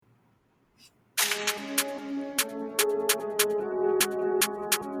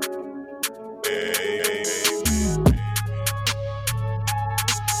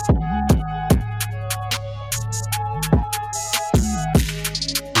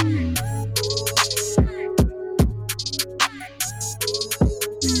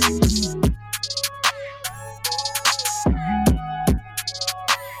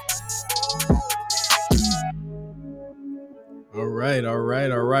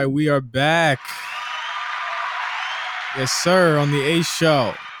right, we are back. Yes, sir, on the A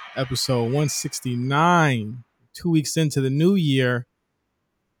Show, episode 169. 2 weeks into the new year.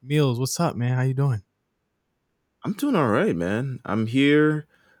 Meelz, what's up, man? How you doing? I'm doing all right, man. I'm here.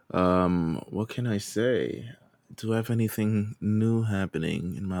 What can I say? Do I have anything new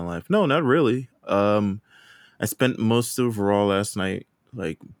happening in my life? No, not really. I spent most of Raw last night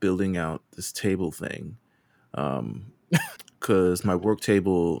like building out this table thing. Because my work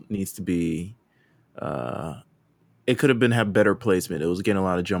table needs to be it could have been have better placement. It was getting a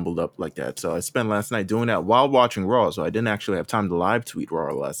lot of jumbled up like that. So I spent last night doing that while watching Raw. So I didn't actually have time to live tweet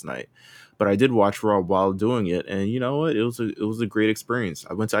Raw last night, but I did watch Raw while doing it. And you know what? It was a great experience.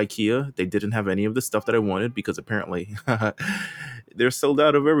 I went to IKEA. They didn't have any of the stuff that I wanted because apparently they're sold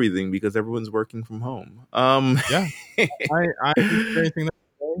out of everything because everyone's working from home. Yeah, I'm experiencing that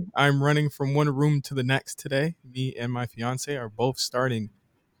today. I'm running from one room to the next today. Me and my fiance are both starting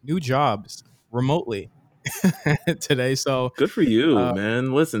new jobs remotely today. So, Good for you, uh,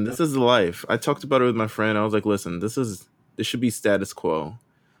 man. Listen, this is life. I talked about it with my friend. I was like, listen, this should be status quo.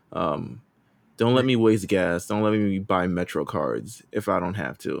 Um, Don't let me waste gas. Don't let me buy Metro cards if I don't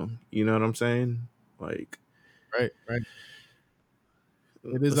have to. You know what I'm saying? Like, right.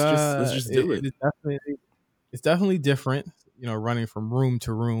 It is let's just do it it. is definitely it's definitely different, running from room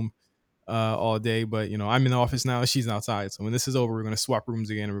to room all day. But I'm in the office now, she's outside. So when this is over, we're gonna swap rooms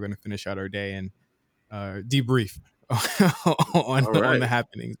again and we're gonna finish out our day and debrief All on the right,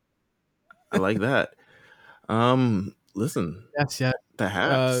 happenings. I like that. Listen, Yes, yeah. the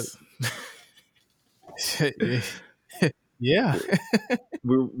Uh Habs. yeah.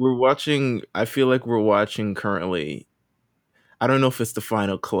 We're watching. I feel like we're watching currently. I don't know if it's the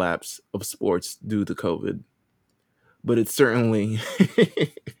final collapse of sports due to COVID, but it's certainly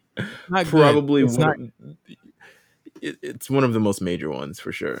Not good. probably It's one not. of it's one of the most major ones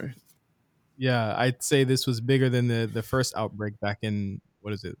for sure. Yeah, I'd say this was bigger than the first outbreak back in,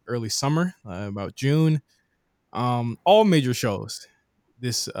 what is it, early summer, about June. All major shows.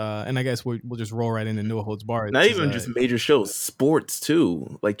 This and I guess we'll just roll right into No Holds Barred. Not This is even just major shows, sports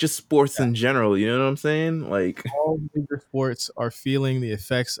too. Like just sports in general. You know what I'm saying? Like, all major sports are feeling the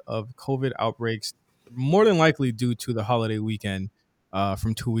effects of COVID outbreaks, more than likely due to the holiday weekend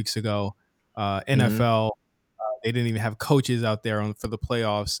from 2 weeks ago. mhm. NFL, they didn't even have coaches out there for the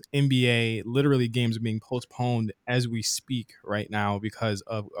playoffs. NBA, literally games are being postponed as we speak right now because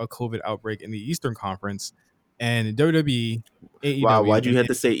of a COVID outbreak in the Eastern Conference. And WWE, Wow, AEW, why'd you have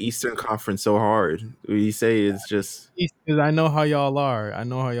to say Eastern Conference so hard? You say it's just. because I know how y'all are. I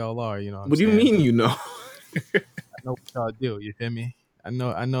know how y'all are. You know what I'm What do you saying? mean? You know? I know what y'all do. You feel me? I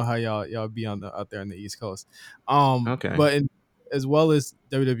know how y'all be out there on the East Coast. Okay. But as well as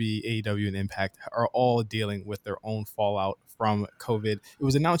WWE, AEW, and Impact are all dealing with their own fallout from COVID. It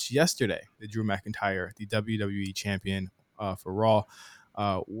was announced yesterday that Drew McIntyre, the WWE champion for Raw,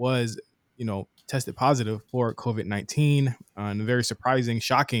 was tested positive for COVID-19 in a very surprising,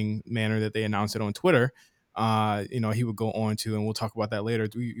 shocking manner that they announced it on Twitter. He would go on to, and we'll talk about that later.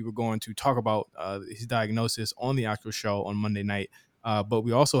 We were going to talk about his diagnosis on the actual show on Monday night. But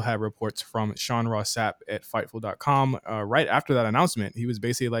we also had reports from Sean Ross Sapp at Fightful.com right after that announcement. He was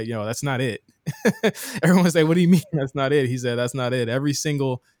basically like, that's not it. Everyone was like, what do you mean that's not it? He said, that's not it. Every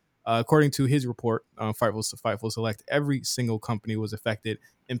single, according to his report, Fightful Select, every single company was affected.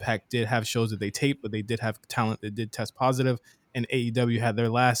 Impact did have shows that they taped, but they did have talent that did test positive. And AEW had their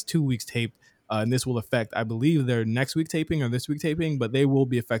last 2 weeks taped. And this will affect, I believe, their next week taping or this week taping, but they will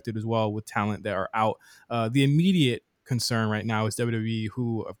be affected as well with talent that are out. The immediate concern right now is WWE,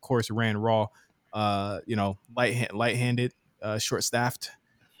 who, of course, ran Raw, light-handed, short-staffed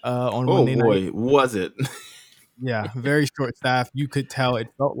on Oh Monday night. boy, was it? Yeah, very short-staffed. You could tell it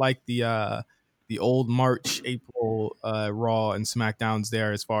felt like the old March, April Raw and Smackdowns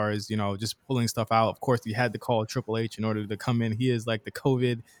there, as far as just pulling stuff out. Of course, you had to call Triple H in order to come in. He is like the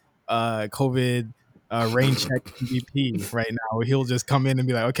COVID rain check MVP right now. He'll just come in and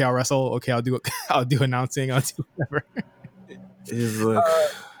be like, "Okay, I'll wrestle. Okay, I'll do I'll do announcing. I'll do whatever." Is like,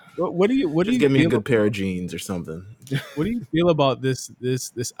 What do just you give me a feel? good pair of jeans or something. What do you feel about this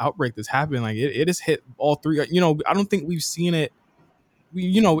outbreak that's happening? Like it has hit all three. I don't think we've seen it.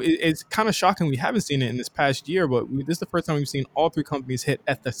 It's kind of shocking we haven't seen it in this past year, but this is the first time we've seen all three companies hit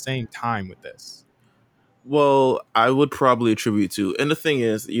at the same time with this. Well, I would probably attribute to, and the thing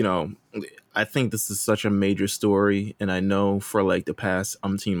is, I think this is such a major story, and I know for like the past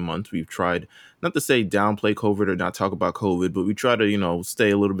umpteen months we've tried not to say downplay COVID or not talk about COVID, but we try to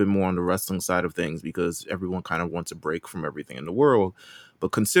stay a little bit more on the wrestling side of things because everyone kind of wants a break from everything in the world.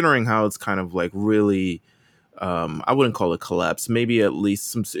 But considering how it's kind of like really I wouldn't call it collapse, maybe at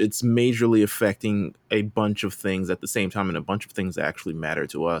least it's majorly affecting a bunch of things at the same time, and a bunch of things that actually matter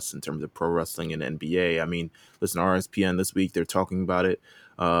to us in terms of pro wrestling and NBA. I mean, listen, RSPN this week, they're talking about it.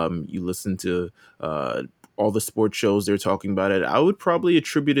 You listen to all the sports shows, they're talking about it. I would probably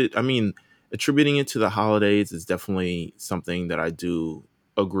attribute it, I mean, attributing it to the holidays is definitely something that I do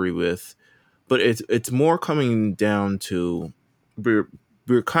agree with, but it's more coming down to we're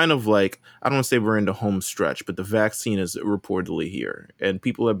we're kind of like, I don't want to say we're in the home stretch, but the vaccine is reportedly here, and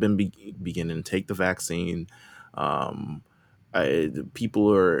people have been beginning to take the vaccine. Um,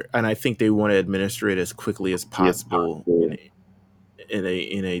 People are, and I think they want to administer it as quickly as Yes, possible possible. in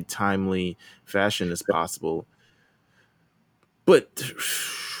a timely fashion as possible. But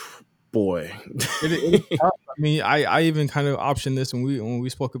boy, It is tough. I mean, I even kind of optioned this when we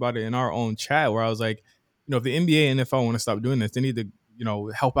spoke about it in our own chat, where I was like, if the NBA and NFL want to stop doing this, they need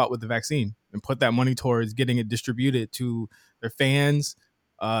to help out with the vaccine and put that money towards getting it distributed to their fans,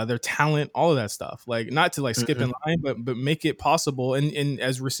 their talent, all of that stuff. Like, not to like skip in Mhm. line, but make it possible. And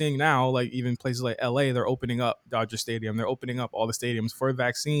as we're seeing now, like even places like LA, they're opening up Dodger Stadium, they're opening up all the stadiums for a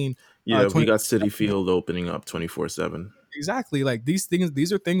vaccine. Yeah, we 20 got City Field opening up 24/7. Exactly. Like these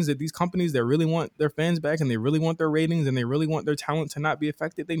are things that these companies that really want their fans back and they really want their ratings and they really want their talent to not be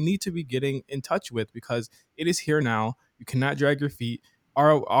affected, they need to be getting in touch with, because it is here now. You cannot drag your feet.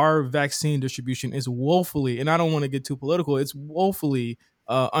 Our vaccine distribution is woefully, and I don't want to get too political, it's woefully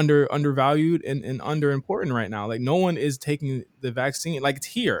undervalued and under important right now. Like, no one is taking the vaccine. Like, it's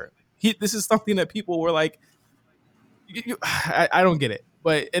here. This is something that people were like, I don't get it.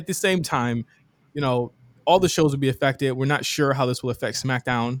 But at the same time, you know, all the shows will be affected. We're not sure how this will affect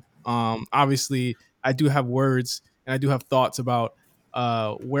SmackDown. Obviously, I do have words and I do have thoughts about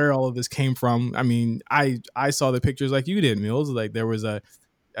where all of this came from. I mean, I saw the pictures like you did, Meelz. Like, there was a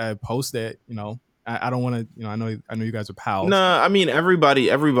post that I don't want to. I know you guys are pals. Nah, I mean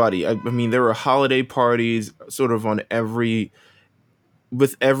everybody. I mean, there were holiday parties sort of on every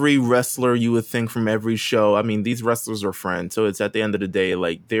with every wrestler you would think from every show. I mean, these wrestlers are friends, so it's at the end of the day,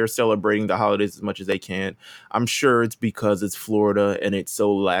 like they're celebrating the holidays as much as they can. I'm sure it's because it's Florida and it's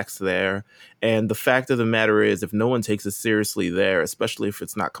so lax there. And the fact of the matter is, if no one takes it seriously there, especially if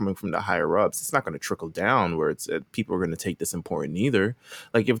it's not coming from the higher ups, it's not going to trickle down where it's people are going to take this important either.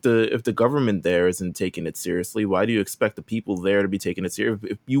 Like if the government there isn't taking it seriously, why do you expect the people there to be taking it serious?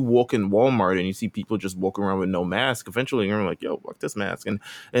 If you walk in Walmart and you see people just walking around with no mask, eventually you're like, yo, fuck this mask.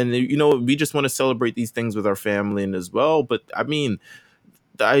 And we just want to celebrate these things with our family and as well. But I mean,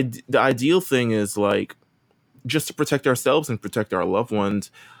 the ideal thing is like just to protect ourselves and protect our loved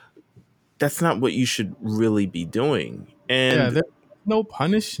ones. That's not what you should really be doing. Yeah, And there's no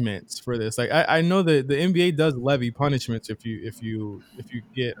punishments for this. Like, I know that the NBA does levy punishments if you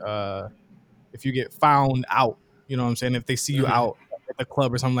get found out. You know what I'm saying? If they see you mhm, out at the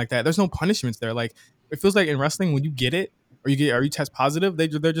club or something like that, there's no punishments there. Like, it feels like in wrestling, when you get it or you test positive,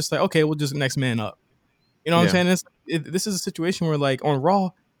 they're just like, okay, we'll just next man up. You know what I'm yeah, saying? This is a situation where, like, on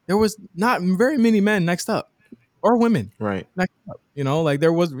Raw, there was not very many men next up or women right, next up. Like,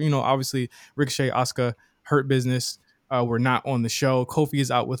 there was, obviously Ricochet, Asuka, Hurt Business. Were not on the show. Kofi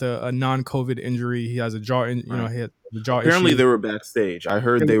is out with a non-COVID injury. He has a jaw, right. he had the jaw Apparently issue. they were backstage. I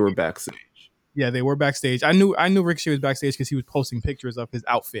heard they were backstage. Yeah, they were backstage. I knew Ricochet was backstage because he was posting pictures of his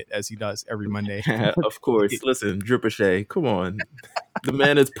outfit as he does every Monday. Of course. Listen, Dripichet, come on. The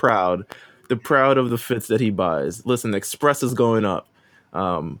man is proud. The proud of the fits that he buys. Listen, Express is going up with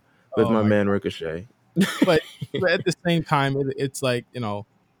Oh my my man god! Ricochet. But at the same time, it's like,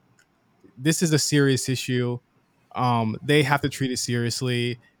 this is a serious issue. They have to treat it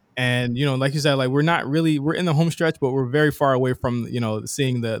seriously, and like you said, like, we're in the home stretch, but we're very far away from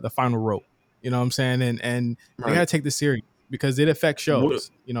seeing the final rope. You know what I'm saying? And they got to Right. take this serious because it affects What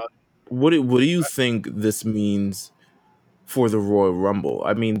shows. what do you think this means for the Royal Rumble?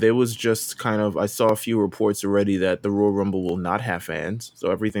 I mean, there was just kind of I saw a few reports already that the Royal Rumble will not have fans. So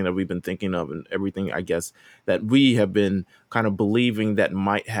everything that we've been thinking of and everything I guess that we have been kind of believing that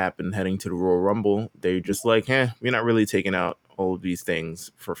might happen heading to the Royal Rumble, they're just like, we're not really taking out all of these things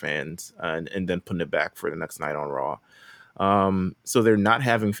for fans and then putting it back for the next night on Raw. So they're not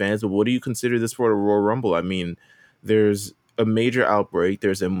having fans, but what do you consider this for the Royal Rumble? I mean, there's a major outbreak.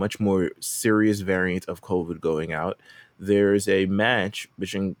 There's a much more serious variant of COVID going out. There's a match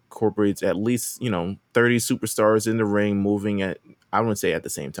which incorporates at least, 30 superstars in the ring moving at, I wouldn't say at the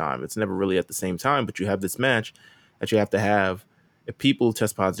same time. It's never really at the same time, but you have this match that you have to have. If people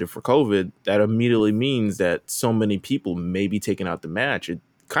test positive for COVID, that immediately means that so many people may be taking out the match. It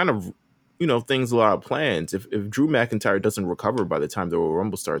kind of things a lot of plans. If Drew McIntyre doesn't recover by the time the Royal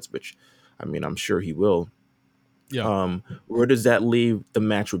Rumble starts, which I mean I'm sure he will, Yeah. Where does that leave the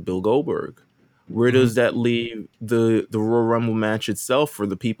match with Bill Goldberg? Where Hmm. does that leave the Royal Rumble match itself for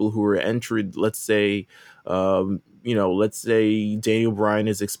the people who are entered? Let's say, let's say Daniel Bryan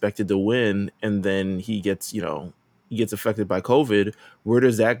is expected to win, and then he gets affected by COVID. Where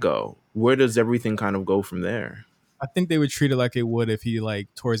does that go? Where does everything kind of go from there? I think they would treat it like it would if he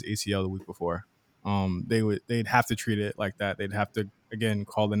like tore his ACL the week before. They'd have to treat it like that. They'd have to again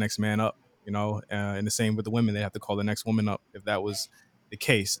call the next man up, and the same with the women. They have to call the next woman up if that was the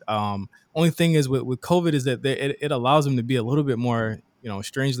case. Only thing is with COVID is that it allows them to be a little bit more,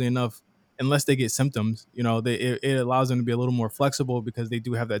 strangely enough, unless they get symptoms, it allows them to be a little more flexible because they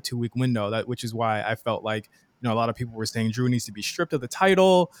do have that 2 week window. Which is why I felt like a lot of people were saying Drew needs to be stripped of the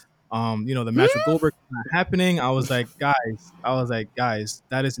title. The match with Goldberg is not happening. I was like, guys,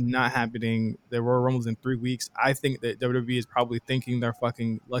 that is not happening. The Royal Rumble's in 3 weeks. I think that WWE is probably thinking they're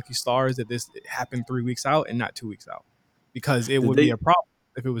fucking lucky stars that this happened 3 weeks out and not 2 weeks out, because it Did would be a they problem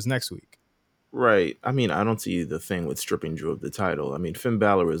if it was next week. Right. I mean, I don't see the thing with stripping Drew of the title. I mean, Finn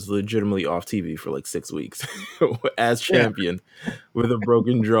Balor was legitimately off TV for like 6 weeks as Yeah, champion with a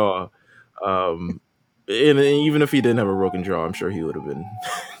broken jaw. And even if he didn't have a broken jaw, I'm sure he would have he been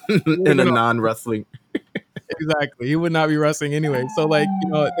would have in a been non wrestling. exactly. He would not be wrestling anyway. So like,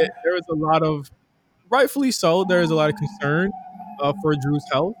 there was a lot of, rightfully so, there is a lot of concern for Drew's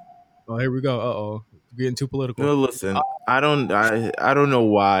health. Oh, here we go. Uh-oh, getting too political. No, listen, I don't know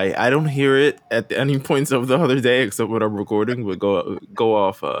why. I don't hear it at any points of the other day except when I'm recording. But go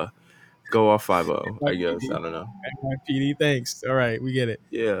off 5-0, I guess. NYPD, I don't know. NYPD. Thanks. All right, we get it.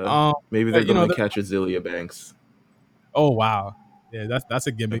 Yeah, Um, maybe they're but gonna catch Azealia Banks. oh wow, yeah, that's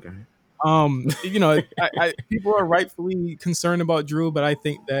a gimmick. Okay. People are rightfully concerned about Drew, but I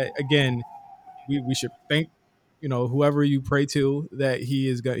think that again, we should thank whoever you pray to that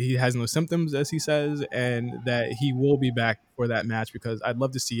he has no symptoms as he says, and that he will be back for that match, because I'd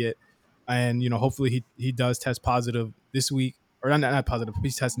love to see it. And hopefully he does test positive this week, or not positive, he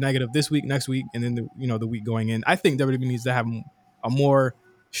tests negative this week, next week, and then the week going in. I think WWE needs to have a more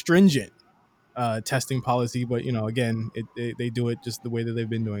stringent testing policy, but again, they do it just the way that they've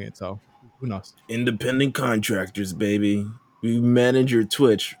been doing it, so who knows. Independent contractors, baby. We manage your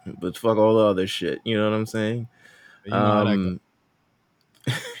Twitch, but fuck all the other shit. You know what I'm saying? You know how that goes.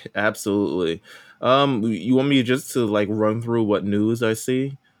 Um, absolutely. You want me just to like run through what news I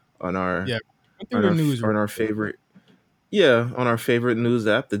see on our Yeah, run through the news real on our quick. favorite on our favorite news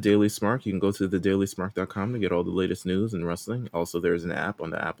app, the Daily Smart. You can go to thedailysmart.com to get all the latest news in wrestling. Also, there's an app on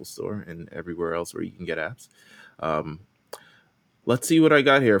the Apple Store and everywhere else where you can get apps. Um, let's see what I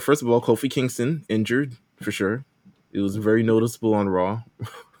got here. First of all, Kofi Kingston injured for sure. It was very noticeable on Raw.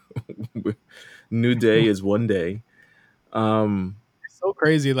 New Day is one day. Um, It's so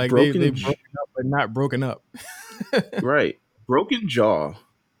crazy, like they broken, broken up but not broken up. right? Broken jaw.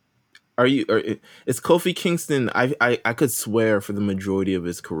 Are you? Is Kofi Kingston? I could swear for the majority of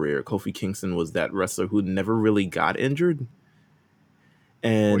his career, Kofi Kingston was that wrestler who never really got injured, Boy,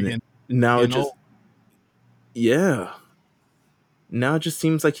 and getting now it getting just old. yeah. Now it just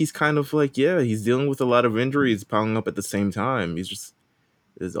seems like he's kind of like he's dealing with a lot of injuries piling up at the same time. He's just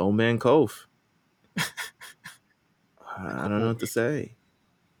his old man Kof. I don't know Boy, what to say.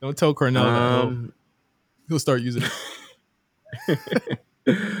 don't tell Cornell that Um, he'll start using it.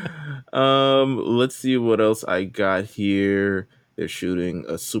 let's see what else I got here. They're shooting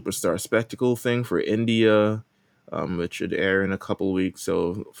a superstar spectacle thing for India. It should air in a couple weeks.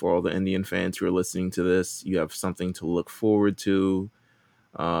 So for all the Indian fans who are listening to this, you have something to look forward to.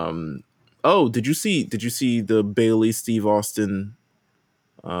 Um, oh, did you see the Bailey Steve Austin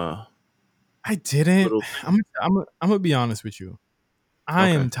uh I didn't. little thing? I'm gonna be honest with you. I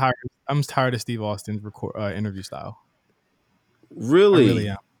Okay. am tired. I'm tired of Steve Austin's interview style. I really Really?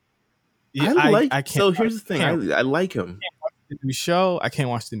 am. Yeah, I can't So watch. here's the I thing. can't I like him. watch the new show. I can't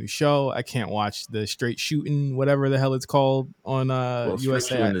watch the new show. I can't watch the straight shooting, whatever the hell it's called on Well, straight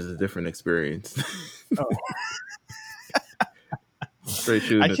USA. shooting is a different experience. Oh, Straight I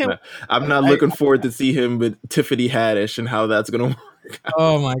shooting is can't. not. I'm not I looking forward to see him with Tiffany Haddish and how that's gonna work out.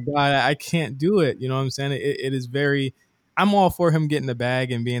 Oh my god, I can't do it. You know what I'm saying? It is very. I'm all for him getting the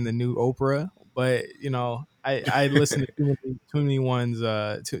bag and being the new Oprah, but I listen to too many ones,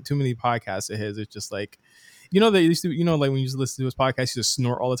 too many podcasts of his. It's just like, they used to, like when you used to listen to his podcast, he just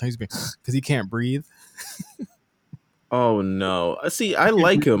snort all the time because he can't breathe. Oh no! See, I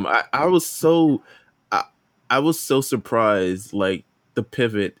like him. I, I was so surprised, like the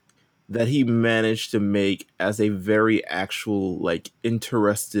pivot that he managed to make as a very actual, like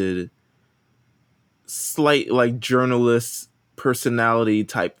interested, slight like journalist personality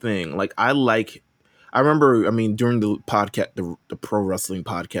type thing. Like I remember, I mean, during the podcast, the pro wrestling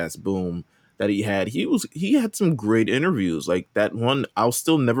podcast boom that he had some great interviews. Like that one, I'll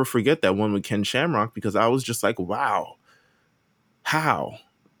still never forget that one with Ken Shamrock, because I was just like, wow, how?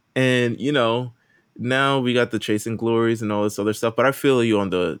 And now we got the Chasing Glories and all this other stuff. But I feel you on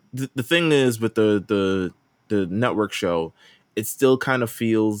the thing is with the network show, it still kind of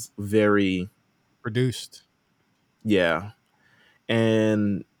feels very, Produced. yeah.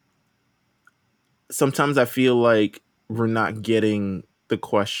 And sometimes I feel like we're not getting the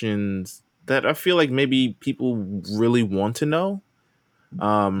questions that I feel like maybe people really want to know.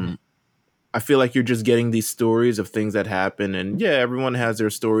 Mm. I feel like you're just getting these stories of things that happen, and yeah, everyone has their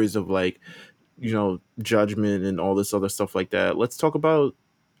stories of like, judgment and all this other stuff like that. Let's talk about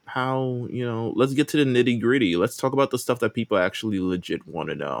how, let's get to the nitty gritty. Let's talk about the stuff that people actually legit want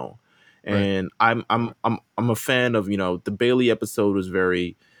to know. Right. And I'm a fan of, the Bailey episode was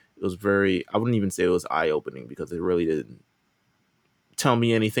very, I wouldn't even say it was eye opening, because it really didn't tell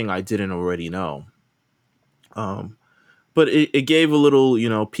me anything I didn't already know. But it gave a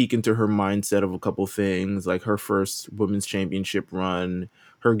little, peek into her mindset of a couple things, like her first women's championship run,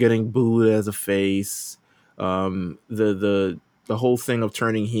 her getting booed as a face, the whole thing of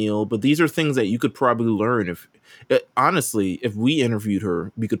turning heel. But these are things that you could probably learn honestly, if we interviewed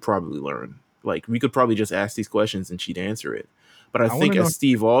her, we could probably learn. Like we could probably just ask these questions and she'd answer it. But I I want think to know. as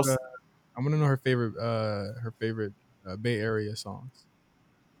Steve Austin, I want to know her favorite Bay Area songs.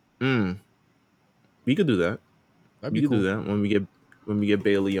 mm, we could do that. That'd We be could do cool. that when we get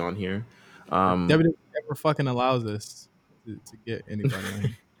Bailey on here. If Um, WWE ever fucking allows us to get anybody on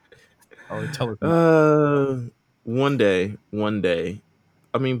here, or tell us no. Uh, one day.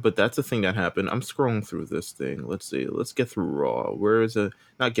 I mean, but that's the thing that happened. I'm scrolling through this thing. Let's see. Let's get through Raw. Where is it?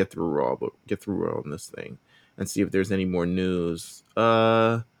 Not get through Raw, but get through Raw on this thing and see if there's any more news.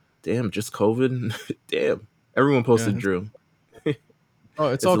 Damn, just COVID. Damn, everyone Yeah, posted Drew. it's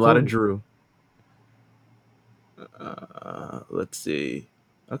It's all a lot of COVID. Drew. Let's see.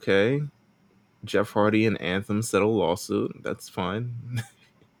 Okay, Jeff Hardy and Anthem settle lawsuit. That's fine.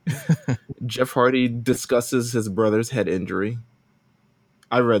 Jeff Hardy discusses his brother's head injury.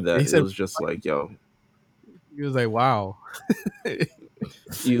 I read that. He It said was just like, yo, he was like, "Wow."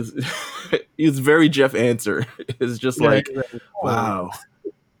 he was, he was very Jeff answer. It's just Yeah, like, he's like, "Whoa." wow,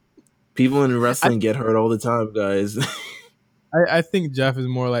 people in I, wrestling get hurt all the time, guys. I think Jeff is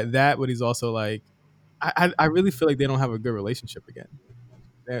more like that, but he's also like, I really feel like they don't have a good relationship again.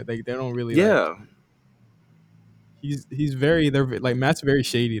 They don't really like. Yeah, He's very like Matt's very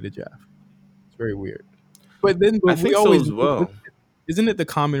shady to Jeff. It's very weird. I But we think so always as well. isn't it the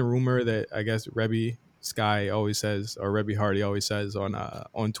common rumor that I guess Rebby Sky always says, or Rebby Hardy always says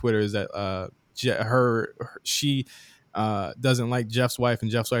on Twitter, is that she doesn't like Jeff's wife and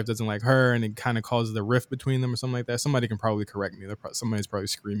Jeff's wife doesn't like her, and it kind of causes the rift between them or something like that. Somebody can probably correct me. Somebody's probably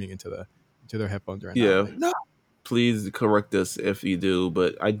screaming into their headphones right now, Yeah, like no. please correct us if you do,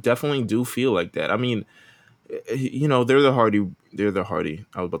 but I definitely do feel like that. I mean, they're the Hardy.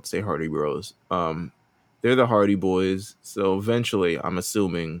 I was about to say Hardy Bros. They're the Hardy Boys. So eventually, I'm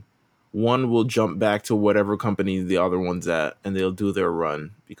assuming one will jump back to whatever company the other one's at, and they'll do their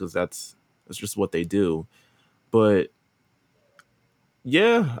run, because that's just what they do. But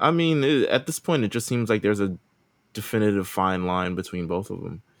yeah, I mean, at this point, it just seems like there's a definitive fine line between both of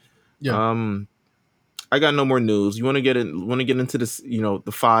them. Yeah. Um, I got no more news. You want to get in? Want to get into this? The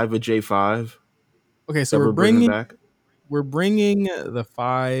five of J5 Okay, so that we're bringing back? we're bringing the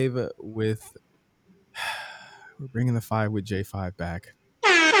five with we're bringing the five with J5 back.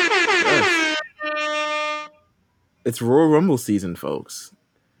 Yes, it's Royal Rumble season, folks.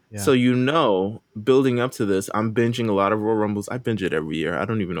 Yeah. So building up to this, I'm binging a lot of Royal Rumbles. I binge it every year. I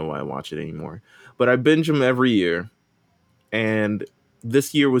don't even know why I watch it anymore, but I binge them every year, and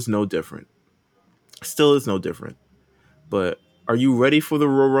this year was no different. Still is no different. But are you ready for the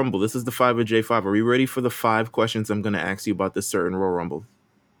Royal Rumble? This is the five of J5. Are you ready for the 5 questions I'm going to ask you about this certain Royal Rumble?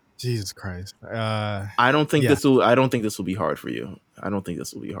 Jesus Christ. I don't think Yeah. this will. I don't think this will be hard for you. I don't think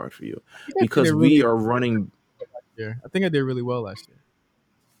this will be hard for you, I think I did because we really are running. last year. I think I did really well last year.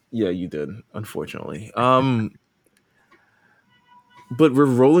 Yeah, you did. Unfortunately, but we're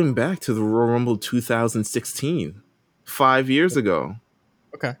rolling back to the Royal Rumble 2016, 5 years ago.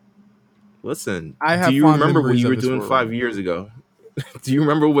 Okay. Listen, I do have you fond remember what memories you of were this doing Royal five Rumble. years ago? Do you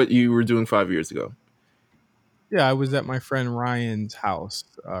remember what you were doing 5 years ago? Yeah, I was at my friend Ryan's house,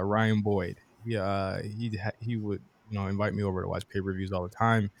 Ryan Boyd. He would invite me over to watch pay-per-views all the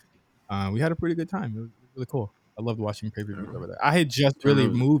time. We had a pretty good time. It was really cool. I loved watching pay-per-views over there. I had just really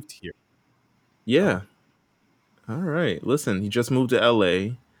Um, moved here. So yeah. All right. Listen, he just moved to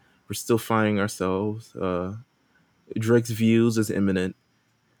LA. We're still finding ourselves. Drake's views is imminent.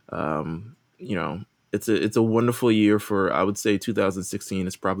 You know, it's a wonderful year for, I would say 2016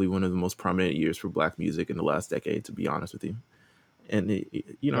 is probably one of the most prominent years for Black music in the last decade, to be honest with you. And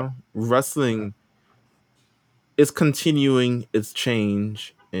Yep. wrestling is continuing its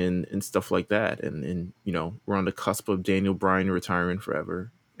change and stuff like that. And we're on the cusp of Daniel Bryan retiring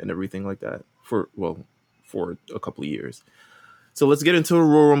forever and everything like that for a couple of years. So let's get into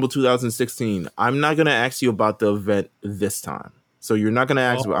Royal Rumble 2016. I'm not gonna ask you about the event this time. So you're not gonna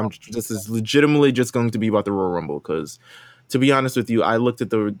ask. Oh, This is legitimately just going to be about the Royal Rumble because, to be honest with you, I watched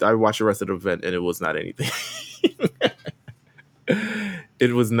the rest of the event and it was not anything.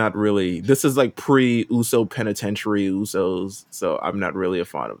 It was not really. This is like pre-Uso Penitentiary Usos, so I'm not really a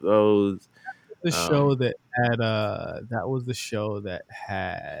fan of those. the show that had that was the show that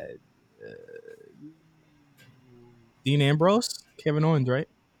had uh, Dean Ambrose, Kevin Owens, right?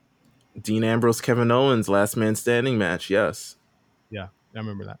 Dean Ambrose, Kevin Owens, Last Man Standing match. Yes, Yeah, I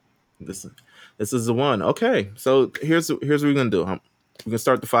remember that. this this is the one. Okay, so here's what we're gonna do. We're gonna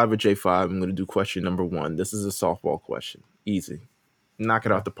start the 5 with J5. I'm gonna do question number 1. This is a softball question. Easy. Knock it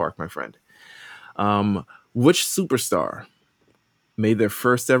Okay. out the park, my friend. Which superstar made their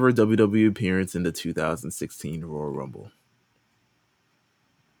first ever WWE appearance in the 2016 Royal Rumble?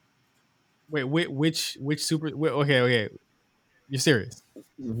 Wait, which super? Wait, okay, you're serious?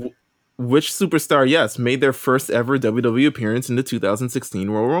 Which superstar, yes, made their first ever WWE appearance in the 2016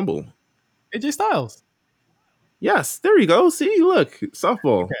 Royal Rumble? AJ Styles. Yes, there you go. See, look,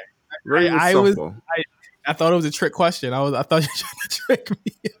 softball. Very much I was softball. I thought it was a trick question. I thought you were trying to trick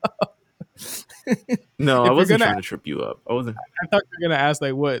me. No, I If you're wasn't gonna, trying to trip you up. I wasn't. I thought you were gonna ask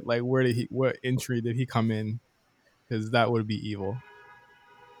what entry did he come in? Because that would be evil.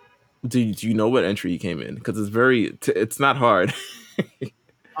 Do you know what entry you came in? Because it's not hard.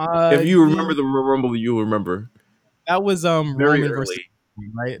 Uh, If you remember the Royal Rumble, you will remember. that was Very Roman versus, early.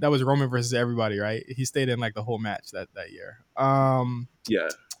 right. That was Roman versus everybody, right? He stayed in like the whole match that year. Yeah.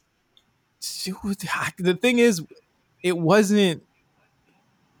 Shoot, the thing is, it wasn't.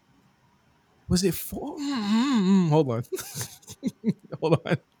 Was it four? Hold on, hold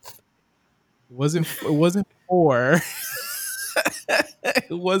on. It wasn't four.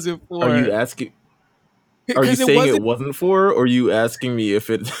 It wasn't Are you four asking? Are you because it saying it wasn't. wasn't for, or are you asking me if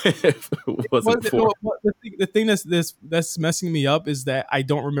it, if it wasn't Wasn't for? no. The thing that's messing me up is that I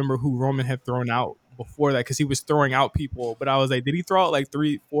don't remember who Roman had thrown out before that because he was throwing out people. But I was like, did he throw out like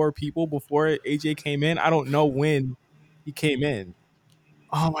 3, 4 people before AJ came in? I don't know when he came in.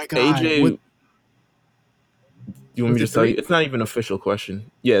 Oh my god, AJ, you want me was to it tell you? three? It's not even an official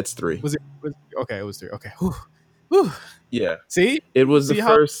question. Yeah, it's 3. Okay? It was three. Okay. Whew. Whew. Yeah, See, it was the how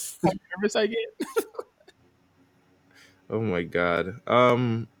first. nervous I get. Oh my god.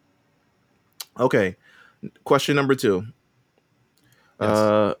 Okay. Question number 2. Yes.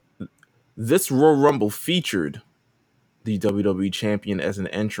 Uh, this Royal Rumble featured the WWE champion as an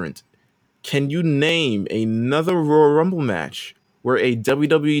entrant. Can you name another Royal Rumble match where a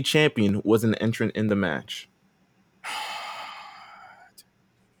WWE champion was an entrant in the match?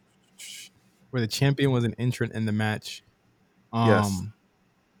 Where the champion was an entrant in the match. Yes. Um,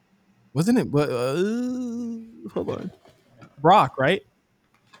 wasn't it? But hold on, Brock, right?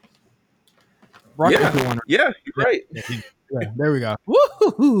 Brock was Yeah. the one. Yeah, you're Yeah, right. yeah, yeah. There we go.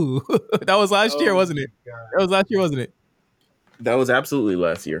 Woo! That was last year, Oh wasn't my it? god. That was last year, wasn't it? That was absolutely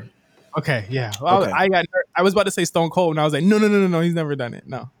last year. Okay, yeah. Well, Okay. I was about to say Stone Cold, and I was like, no. He's never done it.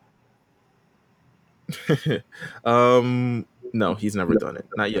 No. No, he's never done it.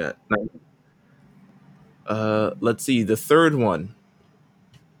 Not yet. Let's see. The third one.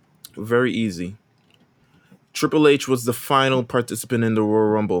 Very easy. Triple H was the final participant in the Royal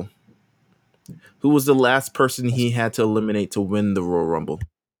Rumble. Who was the last person he had to eliminate to win the Royal Rumble?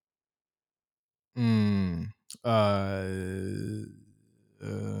 Mm, uh,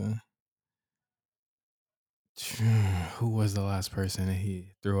 uh, who was the last person that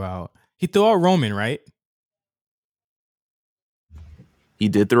he threw out? He threw out Roman, right? He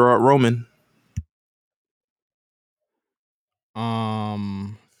did throw out Roman.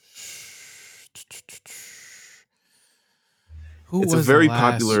 Um, who It's a was the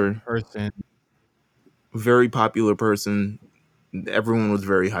last person? very popular person. Everyone was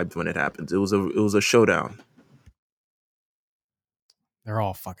very hyped when it happened. It was a showdown. They're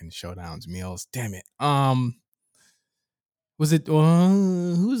all fucking showdowns, Meelz. Damn it. Was it?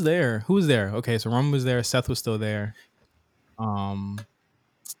 Who's there? Who was there? Okay, so Roman was there. Seth was still there. Um,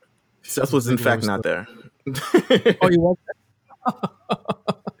 Seth was in Ziggler fact was not still. there. Oh, you was.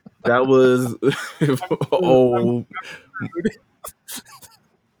 That was I'm oh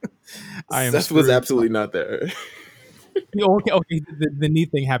I am Seth was screwed. absolutely not there. Okay. The knee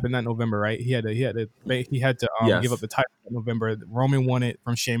thing happened that November, right? He had to give up Yes. the title that November. Roman won it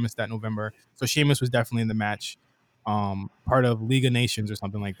from Sheamus that November, so Sheamus was definitely in the match. Part of League of Nations or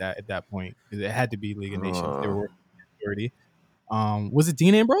something like that at that point. It had to be League of Nations. They Uh, were working. Was it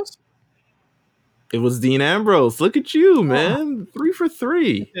Dean Ambrose? it was Dean Ambrose. Look at you, Oh, man. 3 for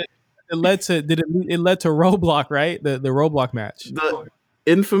 3. it led to it led to Roadblock, right? The Roadblock match. The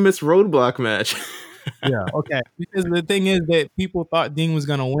infamous roadblock match. Yeah. Okay. Because the thing is that people thought Dean was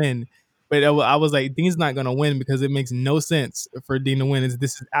gonna win, but I was like, Dean's not gonna win because it makes no sense for Dean to win.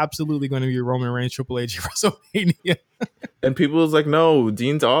 This is absolutely going to be Roman Reigns Triple H at WrestleMania. And people was like, no,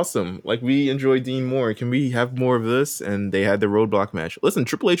 Dean's awesome. Like, we enjoy Dean more. Can we have more of this? And they had the roadblock match. Listen,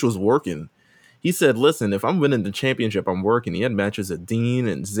 Triple H was working. He said, listen, if I'm winning the championship, I'm working. He had matches at Dean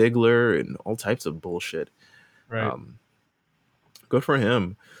and Ziggler and all types of bullshit. Right. Um, good for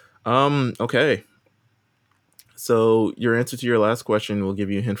him. Okay. So your answer to your last question will give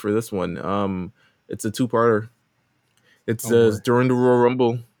you a hint for this one. It's a two-parter. It Oh boy. says, during the Royal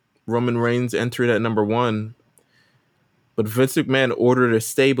Rumble, Roman Reigns entered at number 1, but Vince McMahon ordered a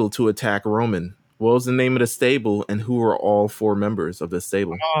stable to attack Roman. What was the name of the stable, and who were all 4 members of the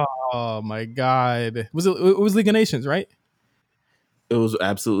stable? Oh my God. It was League of Nations, right? It was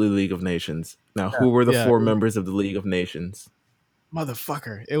absolutely League of Nations. Now, who were the Yeah. 4 members of the League of Nations?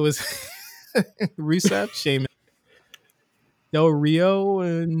 Motherfucker. It was Rusev, Sheamus, Del Rio,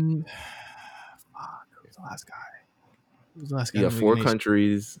 and fuck, who was the last guy? Who was the last guy You in got the League of 4 Nations?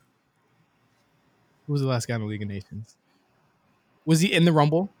 countries. Who was the last guy in the League of Nations? Was he in the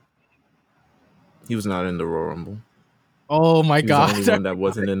Rumble? He was not in the Royal Rumble. Oh my He was the God. only one that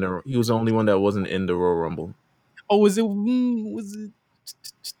wasn't in the. He was the only one that wasn't in the Royal Rumble. Oh, was it? Was it?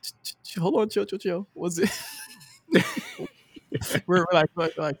 Hold on, chill. Was it? Relax.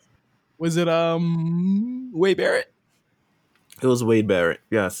 Was it Wade Barrett? It was Wade Barrett.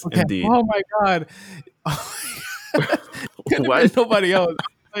 Yes, Okay. indeed. Oh my God. Oh my God. Could have Why? been nobody else.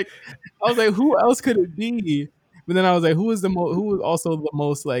 I was like, who else could it be? But then I was like, who was also the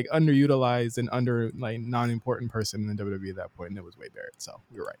most like underutilized and under like non-important person in the WWE at that point? And it was Wade Barrett. So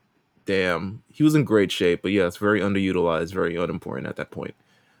you're right. Damn, he was in great shape, but yes, very underutilized, very unimportant at that point.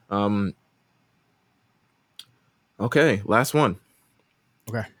 Okay, last one.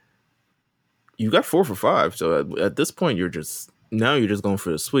 Okay. You got 4 for 5, so at this point, you're just going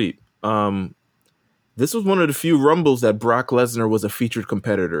for the sweep. This was one of the few Rumbles that Brock Lesnar was a featured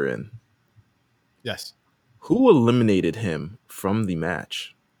competitor in. Yes. Who eliminated him from the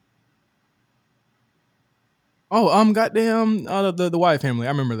match? Oh, goddamn, the Wyatt family.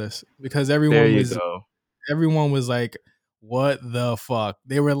 I remember this because There you go. everyone was like, "What the fuck?"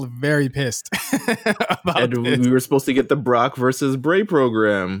 They were very pissed about And this. we were supposed to get the Brock versus Bray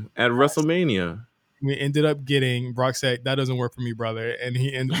program at WrestleMania. We ended up getting Brock said that doesn't work for me, brother, and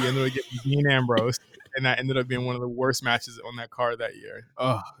we ended up getting Dean Ambrose, and that ended up being one of the worst matches on that card that year.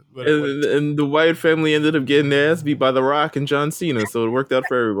 Oh, And the Wyatt family ended up getting their ass beat by The Rock and John Cena, so it worked out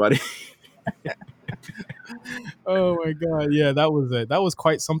for everybody. oh my God, yeah, that was it. That was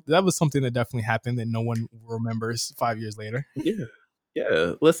quite something. That was something that definitely happened that no one remembers 5 years later.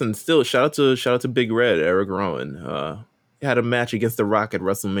 Yeah. Listen, still shout out to Big Red, Eric Rowan. He had a match against The Rock at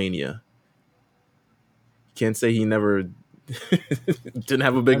WrestleMania. Can't say he never didn't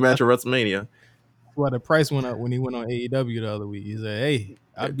have a big match at WrestleMania. Well, the price went up when he went on AEW the other week. He said, "Hey,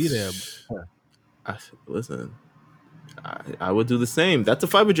 I'll be there." Listen, I would do the same. That's a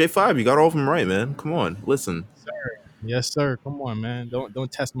 5 of J5. You got all of them right, man. Come on, listen. Yes, sir. Come on, man.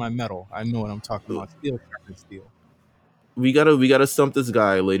 Don't test my metal. I know what I'm talking about. Steel sharpens steel. We gotta stump this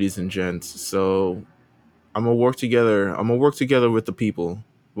guy, ladies and gents. So I'm gonna work together. With the people.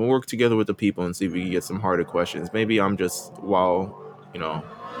 We'll work together with the people and see if we can get some harder questions. Maybe I'm just buns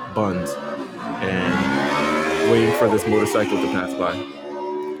and waiting for this motorcycle to pass by.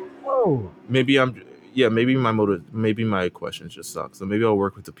 Oh, Maybe maybe my questions just suck. So maybe I'll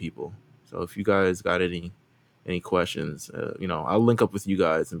work with the people. So if you guys got any questions, I'll link up with you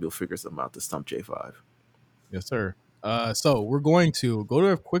guys and we'll figure something out to stump J5. yes, sir. So we're going to go to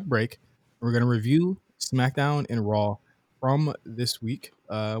a quick break. We're going to review SmackDown and Raw from this week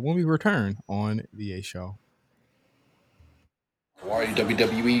when we return on the A Show. How are you,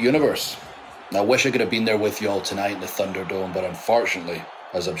 WWE Universe? I wish I could have been there with you all tonight in the Thunderdome, but unfortunately,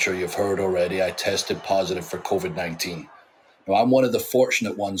 as I'm sure you've heard already, I tested positive for COVID-19. Now, I'm one of the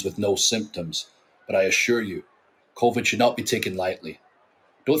fortunate ones with no symptoms, but I assure you, COVID should not be taken lightly.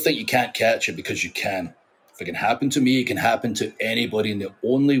 Don't think you can't catch it, because you can. If it can happen to me, it can happen to anybody, and the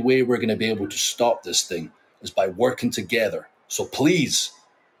only way we're going to be able to stop this thing is by working together. So please,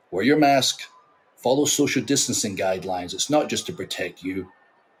 Wear your mask, follow social distancing guidelines. It's not just to protect you,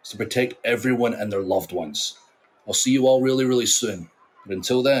 it's to protect everyone and their loved ones. I'll see you all really, really soon. But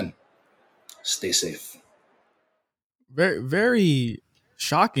until then, stay safe. Very, very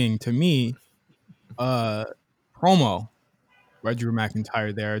shocking to me. Promo by Drew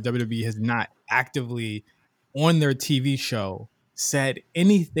McIntyre there. WWE has not actively on their TV show said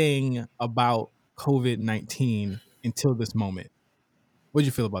anything about COVID-19 until this moment. What did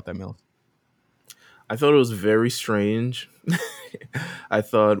you feel about that, Meelz? I thought it was very strange. I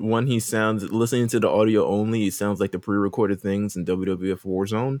thought when he sounds, listening to the audio only, he sounds like the pre-recorded things in WWF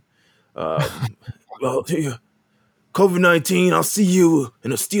Warzone. Well, yeah, COVID-19, I'll see you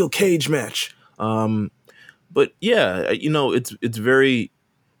in a steel cage match. But yeah, it's very,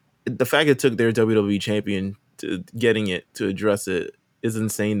 the fact it took their WWE champion to getting it to address it is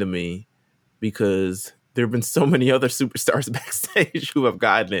insane to me, because there have been so many other superstars backstage who have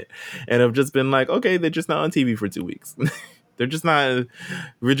gotten it and have just been like, okay, they're just not on TV for 2 weeks. They're just not,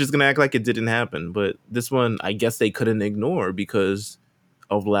 we're just going to act like it didn't happen. But this one, I guess they couldn't ignore because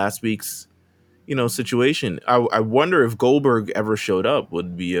of last week's, situation. I wonder if Goldberg ever showed up,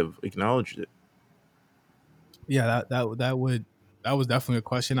 would we have acknowledged it? Yeah, that was definitely a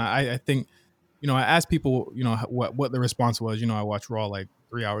question. I think, I asked people, what the response was. I watched Raw like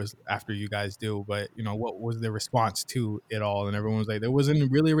 3 hours after you guys do, but what was the response to it all? And everyone was like, there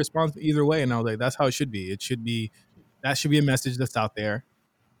wasn't really a response either way. And I was like, that's how it should be. That should be a message that's out there.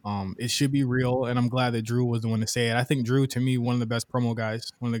 It should be real, and I'm glad that Drew was the one to say it. I think Drew, to me, one of the best promo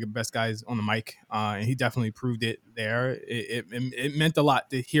guys, one of the best guys on the mic, and he definitely proved it there. It meant a lot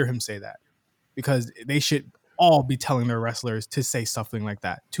to hear him say that, because they should all be telling their wrestlers to say something like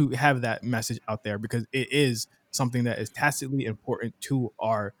that, to have that message out there, because it is something that is tacitly important to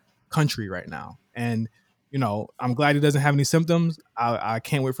our country right now. And I'm glad he doesn't have any symptoms. I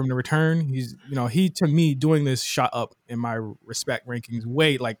can't wait for him to return. He to me doing this shot up in my respect rankings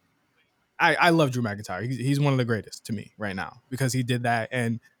way. Like, I love Drew McIntyre. He's one of the greatest to me right now, because he did that.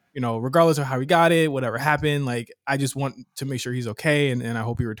 And regardless of how he got it, whatever happened, like, I just want to make sure he's okay, and I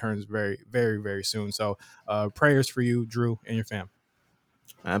hope he returns very, very, very soon. So prayers for you, Drew, and your fam.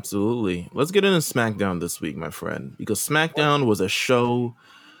 Absolutely. Let's get into Smackdown this week, my friend, because Smackdown was a show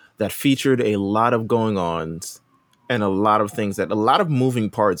that featured a lot of going-ons and a lot of moving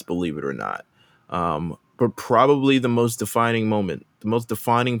parts, believe it or not. But probably the most defining moment, the most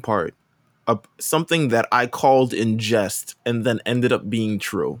defining part, something that I called in jest and then ended up being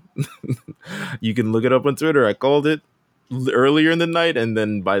true. You can look it up on Twitter. I called it earlier in the night, and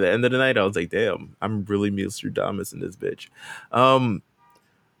then by the end of the night, I was like, damn, I'm really Mr. Damas in this bitch.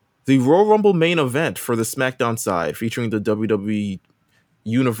 The Royal Rumble main event for the SmackDown side, featuring the WWE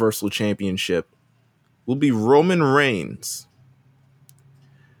Universal Championship, will be Roman Reigns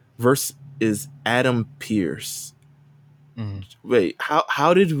versus Adam Pearce. Wait,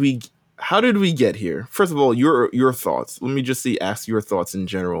 how did we get here? First of all, your thoughts. Let me just ask your thoughts in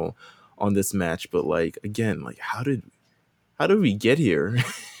general on this match. But again, how did we get here?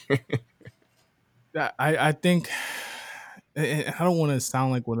 I think, I don't want to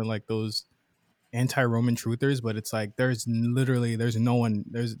sound like one of those anti-Roman truthers, but it's like there's no one.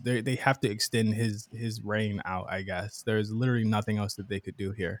 They have to extend his reign out. I guess there's literally nothing else that they could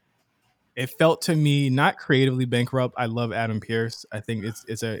do here. It felt to me not creatively bankrupt. I love Adam Pearce. I think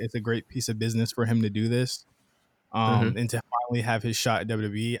it's a great piece of business for him to do this, and to finally have his shot at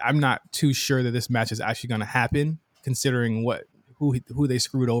WWE. I'm not too sure that this match is actually going to happen, considering who they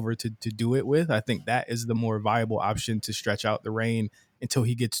screwed over to do it with. I think that is the more viable option to stretch out the reign until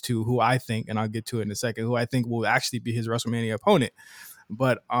he gets to who I think, and I'll get to it in a second, who I think will actually be his WrestleMania opponent.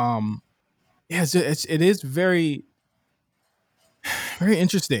 But it is very, very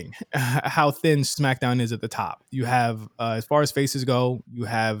interesting how thin SmackDown is at the top. You have, as far as faces go, you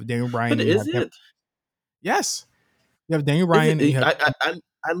have Daniel Bryan. But is it? Yes. You have Daniel Bryan.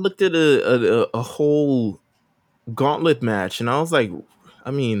 I looked at a whole gauntlet match, and I was like, I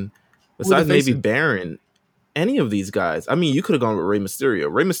mean, besides maybe Baron, any of these guys. I mean, you could have gone with Rey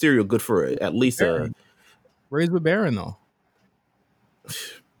Mysterio. Rey Mysterio, good for at least Ray's with Baron though.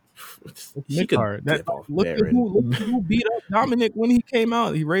 He could look at who beat up Dominic when he came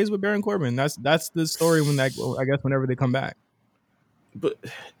out. He raised with Baron Corbin. That's the story I guess whenever they come back. But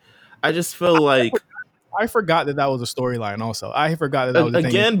I just feel like I forgot that was a storyline. Also, I forgot that was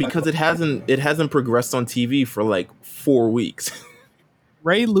again because it hasn't progressed on TV for 4 weeks.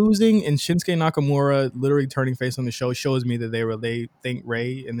 Ray losing and Shinsuke Nakamura literally turning face on the show shows me that they think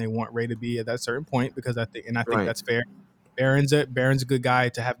Ray and they want Ray to be at that certain point, because I think that's fair. Baron's a good guy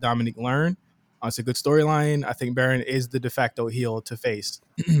to have Dominic learn. It's a good storyline. I think Baron is the de facto heel to face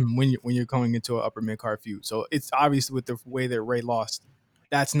when you're going into an upper mid card feud. So it's obvious with the way that Ray lost,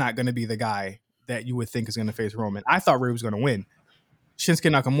 that's not going to be the guy that you would think is going to face Roman. I thought Ray was going to win.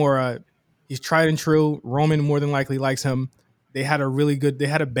 Shinsuke Nakamura, he's tried and true. Roman more than likely likes him. They had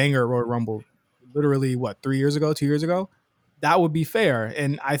a banger Royal Rumble, literally 2 years ago. That would be fair.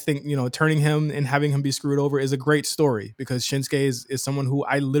 And I think, turning him and having him be screwed over is a great story because Shinsuke is someone who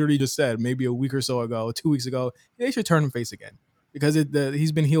I literally just said maybe a week or so ago, 2 weeks ago, they should turn him face again because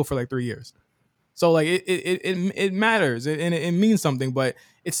he's been heel for like 3 years. So like it matters and it means something, but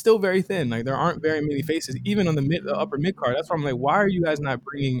it's still very thin. Like there aren't very many faces, even on the upper mid card. That's why I'm like, why are you guys not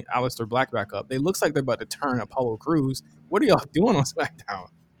bringing Aleister Black back up? They looks like they're about to turn Apollo Crews. What are y'all doing on SmackDown?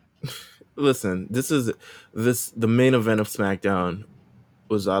 Listen, the main event of SmackDown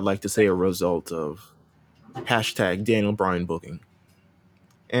was, I'd like to say, a result of hashtag Daniel Bryan booking.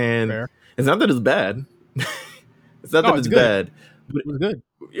 And Fair. it's not that it's bad. It's not No, that it's it's good. bad, but It was good.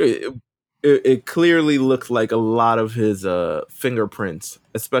 it clearly looked like a lot of his fingerprints,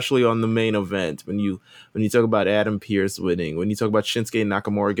 especially on the main event. When you talk about Adam Pearce winning, when you talk about Shinsuke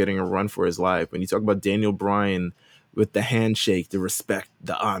Nakamura getting a run for his life, when you talk about Daniel Bryan with the handshake, the respect,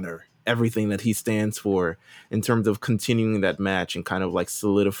 the honor, everything that he stands for in terms of continuing that match and kind of like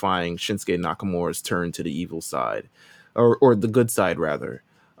solidifying Shinsuke Nakamura's turn to the evil side, or the good side rather.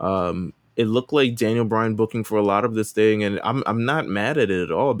 It looked like Daniel Bryan booking for a lot of this thing, and I'm not mad at it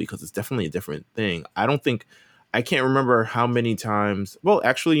at all because it's definitely a different thing. I can't remember how many times. Well,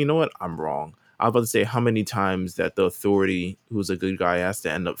 actually, you know what? I'm wrong. I was about to say how many times that the Authority, who's a good guy, has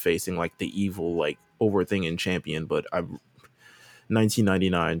to end up facing like the evil, like over thing in champion. But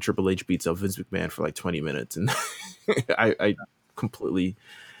 1999, Triple H beats up Vince McMahon for like 20 minutes, and I completely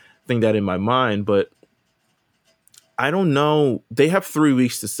think that in my mind, but I don't know. They have 3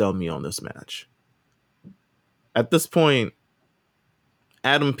 weeks to sell me on this match. At this point,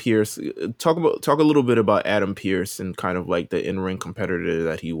 Adam Pearce, talk a little bit about Adam Pearce and kind of like the in-ring competitor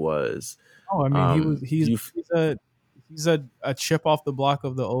that he was. Oh, I mean, he's a chip off the block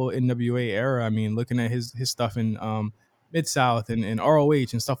of the old NWA era. I mean, looking at his stuff in Mid South and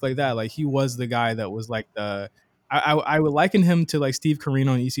ROH and stuff like that, like he was the guy that was like I would liken him to like Steve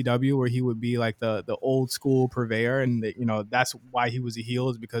Corino in ECW, where he would be like the old school purveyor, and that's why he was a heel,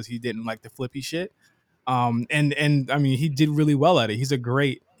 is because he didn't like the flippy shit. And I mean, he did really well at it. He's a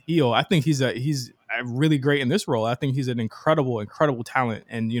great heel. I think he's really great in this role. I think he's an incredible talent.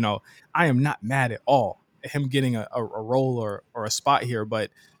 And I am not mad at all at him getting a role or a spot here.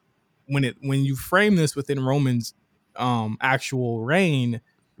 But when you frame this within Roman's actual reign,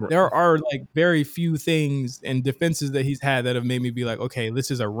 there are like very few things and defenses that he's had that have made me be like, okay,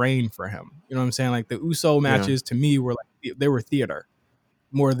 this is a reign for him. You know what I'm saying? Like the Uso matches to me were like they were theater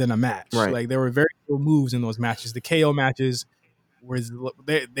more than a match. Right. Like there were very few moves in those matches. The KO matches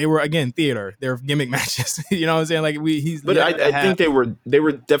they were again theater. They're gimmick matches. You know what I'm saying? Like I think they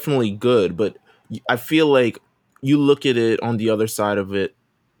were definitely good, but I feel like you look at it on the other side of it,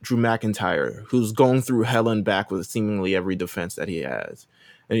 Drew McIntyre, who's going through hell and back with seemingly every defense that he has.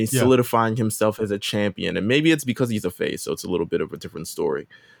 And he's solidifying himself as a champion. And maybe it's because he's a face, so it's a little bit of a different story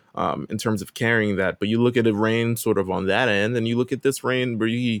in terms of carrying that. But you look at a reign sort of on that end, and you look at this reign where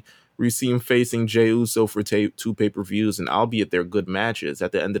we see him facing Jey Uso for 2 pay-per-views, and albeit they're good matches,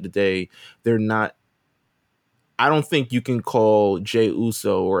 at the end of the day, they're not. I don't think you can call Jey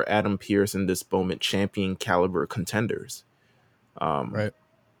Uso or Adam Pearce in this moment champion caliber contenders. Right.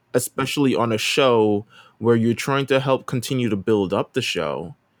 Especially on a show where you're trying to help continue to build up the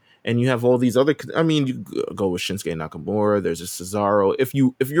show. And you have all these other, I mean, you go with Shinsuke Nakamura, there's a Cesaro. If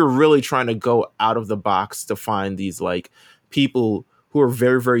you're really trying to go out of the box to find these like people who are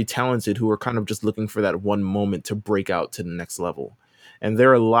very, very talented, who are kind of just looking for that one moment to break out to the next level. And there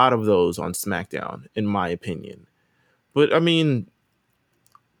are a lot of those on SmackDown, in my opinion. But I mean,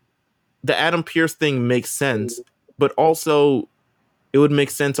 the Adam Pearce thing makes sense, but also it would make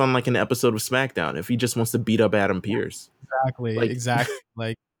sense on like an episode of SmackDown if he just wants to beat up Adam Pearce. Exactly.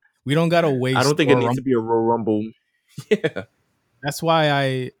 Like we don't gotta waste. I don't think it needs to be a Royal Rumble. Yeah. That's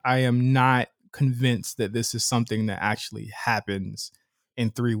why I am not convinced that this is something that actually happens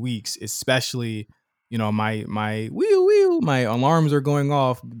in 3 weeks, especially, my my alarms are going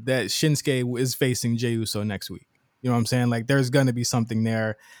off that Shinsuke is facing Jey Uso next week. You know what I'm saying? Like there's going to be something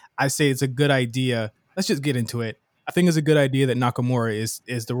there. I say it's a good idea. Let's just get into it. I think it's a good idea that Nakamura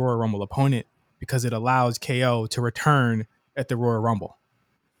is the Royal Rumble opponent because it allows KO to return at the Royal Rumble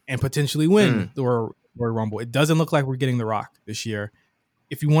and potentially win the Royal Rumble. It doesn't look like we're getting The Rock this year.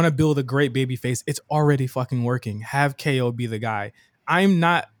 If you want to build a great baby face, it's already fucking working. Have KO be the guy. I'm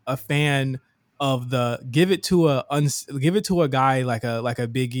not a fan of the give it to a guy like a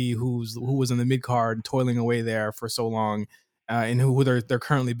Biggie who was in the mid card toiling away there for so long, and who they're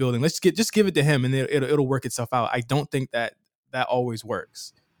currently building. Just give it to him and it'll work itself out. I don't think that always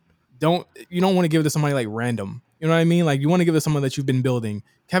works. You don't want to give it to somebody like random. You know what I mean? Like you want to give it to someone that you've been building.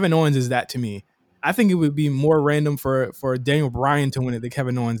 Kevin Owens is that to me. I think it would be more random for Daniel Bryan to win it than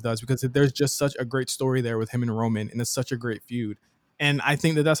Kevin Owens does, because there's just such a great story there with him and Roman, and it's such a great feud. And I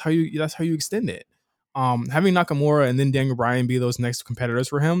think that's how you extend it. Having Nakamura and then Daniel Bryan be those next competitors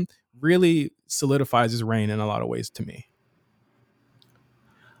for him really solidifies his reign in a lot of ways to me.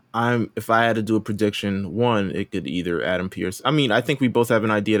 If I had to do a prediction, one, it could either Adam Pearce. I mean, I think we both have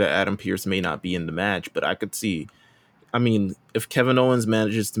an idea that Adam Pearce may not be in the match, but I could see. I mean, if Kevin Owens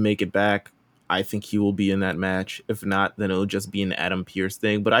manages to make it back, I think he will be in that match. If not, then it'll just be an Adam Pearce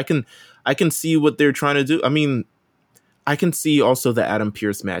thing. But I can see what they're trying to do. I mean, I can see also the Adam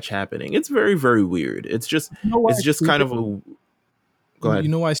Pearce match happening. It's very, very weird. It's just kind of a. Go ahead. You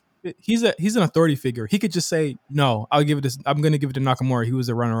know why? He's an authority figure. He could just say, "No, I'm going to give it to Nakamura. He was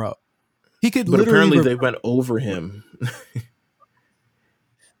the runner up." He could, but apparently they went over him.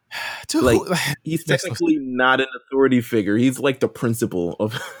 Like he's technically not an authority figure. He's like the principal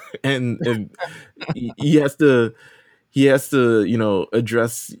of, and he has to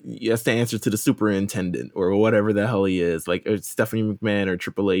address. He has to answer to the superintendent or whatever the hell he is, like Stephanie McMahon or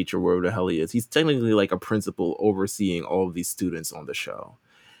Triple H or wherever the hell he is. He's technically like a principal overseeing all of these students on the show.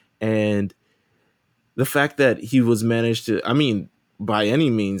 And the fact that he was managed to, I mean, by any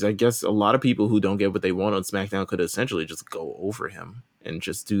means, I guess a lot of people who don't get what they want on SmackDown could essentially just go over him and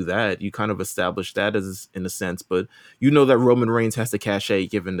just do that. You kind of establish that as in a sense, but you know that Roman Reigns has the cachet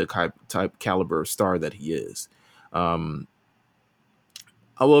given the type caliber of star that he is. However,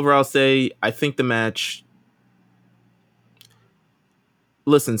 I'll say I think the match.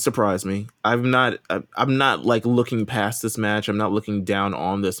 Listen, surprise me. I'm not like looking past this match. I'm not looking down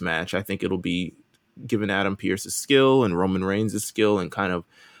on this match. I think it'll be given Adam Pearce's skill and Roman Reigns' skill and kind of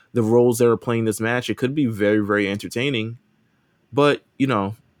the roles that are playing this match. It could be very, very entertaining. But,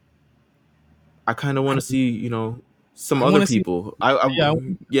 I kind of want to see, some other people. I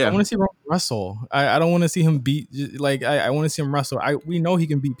want to see Roman wrestle. I don't want to see him beat. Like I want to see him wrestle. We know he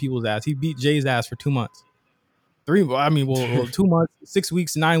can beat people's ass. He beat Jay's ass for 2 months. 2 months, 6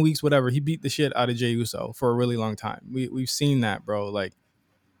 weeks, 9 weeks, whatever. He beat the shit out of Jey Uso for a really long time. We've seen that, bro. Like,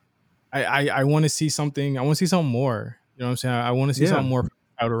 I want to see something. I want to see something more. You know what I'm saying? I want to see something more from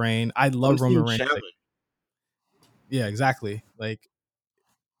Outer Reign. I love Roman Reigns. Like, yeah, exactly. Like,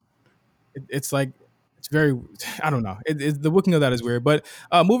 it's very. I don't know. The booking of that is weird. But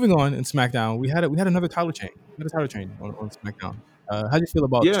moving on in SmackDown, we had another title change. On SmackDown. How'd you feel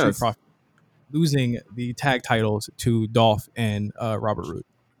about Street Profits losing the tag titles to Dolph and Robert Roode?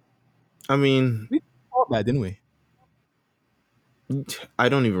 I mean, we called that, didn't we? I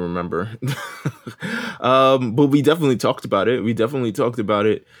don't even remember. But we definitely talked about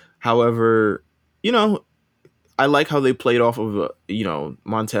it. However, I like how they played off of,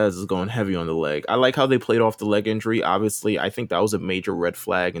 Montez is going heavy on the leg. I like how they played off the leg injury. Obviously, I think that was a major red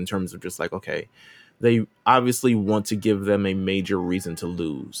flag in terms of just like, okay, they obviously want to give them a major reason to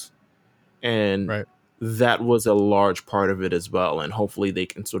lose. And that was a large part of it as well. And hopefully they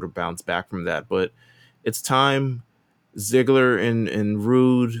can sort of bounce back from that. But it's time. Ziggler and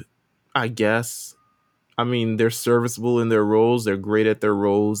Rude, I guess. I mean, they're serviceable in their roles. They're great at their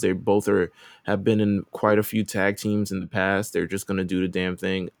roles. They both have been in quite a few tag teams in the past. They're just going to do the damn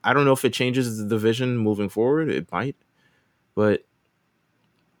thing. I don't know if it changes the division moving forward. It might. But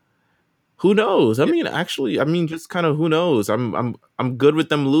who knows? I mean, just kind of who knows? I'm good with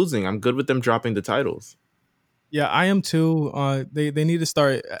them losing. I'm good with them dropping the titles. Yeah, I am too. They need to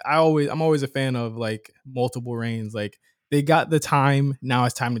start. I'm always a fan of like multiple reigns. Like they got the time. Now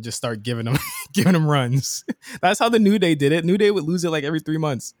it's time to just start giving them runs. That's how the New Day did it. New Day would lose it like every 3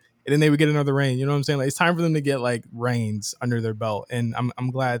 months, and then they would get another reign. You know what I'm saying? Like it's time for them to get like reigns under their belt. And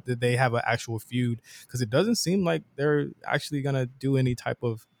I'm glad that they have an actual feud, because it doesn't seem like they're actually gonna do any type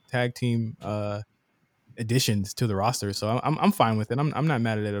of tag team additions to the roster. So I'm fine with it. I'm not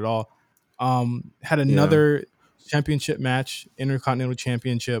mad at it at all. Had another championship match, Intercontinental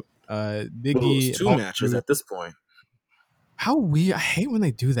Championship. Big E. 2 matches at this point. How weird! I hate when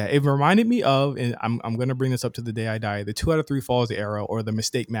they do that. It reminded me of, and I'm gonna bring this up to the day I die, the 2 out of 3 falls era or the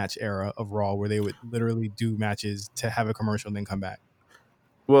mistake match era of Raw, where they would literally do matches to have a commercial and then come back.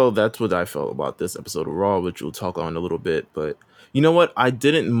 Well, that's what I felt about this episode of Raw, which we'll talk on a little bit. But you know what? I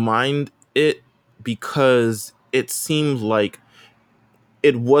didn't mind it because it seemed like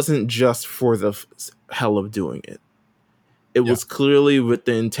it wasn't just for the hell of doing it. It Yeah. was clearly with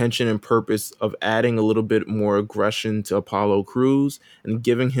the intention and purpose of adding a little bit more aggression to Apollo Crews and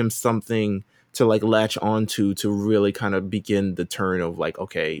giving him something to like latch onto to really kind of begin the turn of like,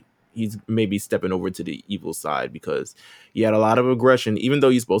 okay, he's maybe stepping over to the evil side, because he had a lot of aggression, even though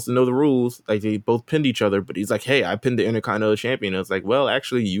he's supposed to know the rules. Like they both pinned each other, but he's like, hey, I pinned the Intercontinental Champion. And it's like, well,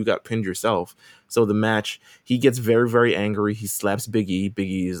 actually, you got pinned yourself. So the match, he gets very, very angry. He slaps Big E. Big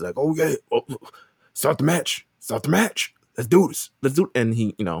E is like, oh, yeah, oh, start the match. Start the match. Let's do this. Let's do it. And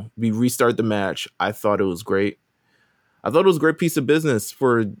he, we restart the match. I thought it was great. I thought it was a great piece of business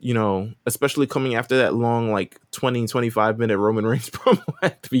for, especially coming after that long, like 20, 25-minute Roman Reigns promo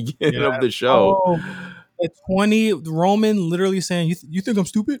at the beginning Yeah. of the show. Oh, at 20, Roman literally saying, you think I'm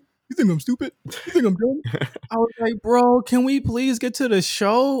stupid? You think I'm stupid? You think I'm dumb? I was like, bro, can we please get to the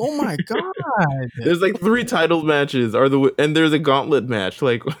show? Oh my God. There's like 3 title matches and there's a gauntlet match.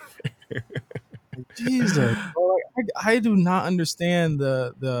 Like, Jesus. Bro, I do not understand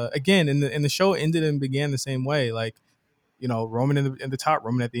the again, in the show ended and began the same way. Like, Roman in the top,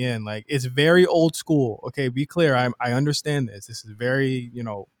 Roman at the end. Like, it's very old school. Okay, be clear. I understand this. This is very,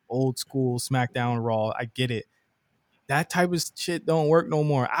 old school SmackDown Raw. I get it. That type of shit don't work no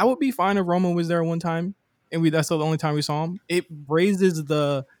more. I would be fine if Roman was there one time and that's the only time we saw him. It raises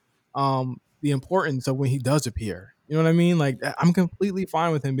the importance of when he does appear. You know what I mean? Like, I'm completely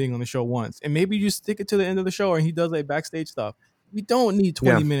fine with him being on the show once. And maybe you stick it to the end of the show and he does like backstage stuff. We don't need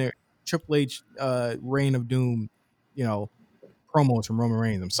yeah. 20-minute Triple H Reign of Doom, promos from Roman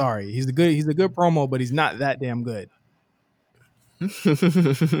Reigns. I'm sorry. He's a good promo, but he's not that damn good.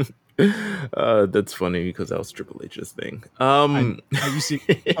 That's funny because that was Triple H's thing. You see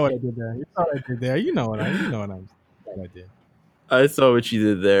what I did there. You saw what I did there. You know what I did. I saw what you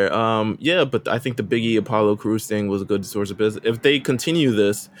did there. Yeah, but I think the Big E Apollo Crews thing was a good source of business. If they continue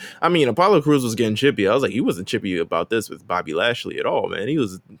this, I mean, Apollo Crews was getting chippy. I was like, he wasn't chippy about this with Bobby Lashley at all, man. He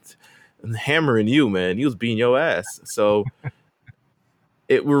was hammering you, man. He was beating your ass. So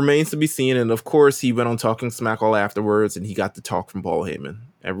it remains to be seen. And of course, he went on Talking Smack all afterwards, and he got the talk from Paul Heyman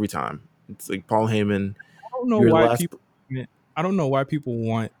every time. It's like, Paul Heyman. I don't know why people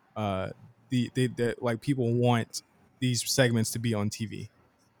want people want these segments to be on TV.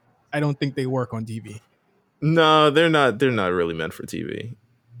 I don't think they work on TV. No, they're not. They're not really meant for TV.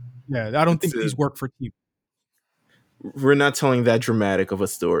 Yeah, I don't think these work for TV. We're not telling that dramatic of a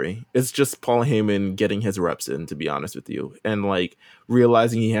story. It's just Paul Heyman getting his reps in, to be honest with you, and like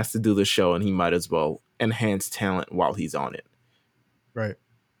realizing he has to do the show and he might as well enhance talent while he's on it. Right.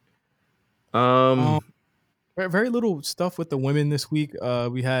 Very little stuff with the women this week.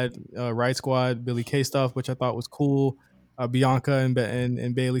 We had Riot Squad, Billie Kay stuff, which I thought was cool. Bianca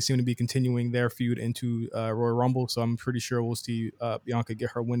and Bayley seem to be continuing their feud into Royal Rumble, so I'm pretty sure we'll see Bianca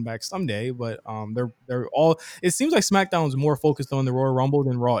get her win back someday. But they're all. It seems like SmackDown is more focused on the Royal Rumble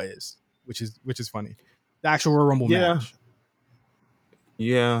than Raw is, which is funny. The actual Royal Rumble match.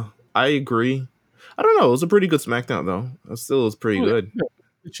 Yeah, I agree. I don't know. It was a pretty good SmackDown though. It still was pretty good.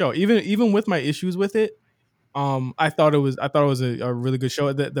 Good show. Even with my issues with it. I thought it was a really good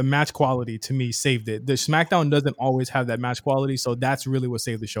show. The match quality to me saved it. The SmackDown doesn't always have that match quality, so that's really what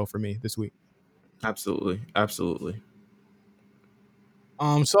saved the show for me this week. Absolutely.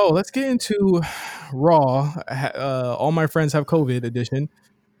 So let's get into Raw. All my friends have COVID edition.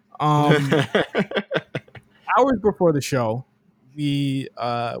 Hours before the show, we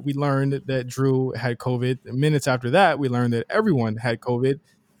learned that Drew had COVID. Minutes after that, we learned that everyone had COVID.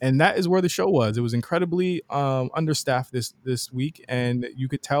 And that is where the show was. It was incredibly understaffed this week, and you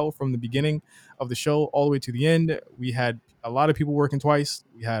could tell from the beginning of the show all the way to the end. We had a lot of people working twice.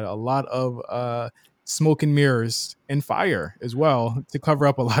 We had a lot of smoke and mirrors and fire as well to cover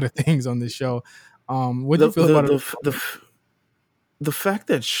up a lot of things on this show. What do you feel about it? The fact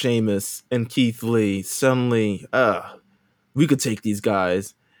that Sheamus and Keith Lee suddenly, we could take these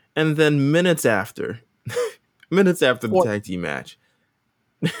guys, and then minutes after the tag team match,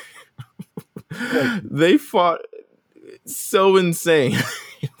 they fought so insane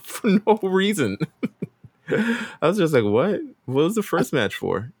for no reason. I was just like, what was the first match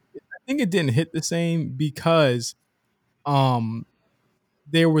for? I think it didn't hit the same because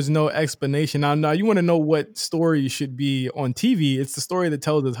there was no explanation. Now you want to know what story should be on TV. It's the story that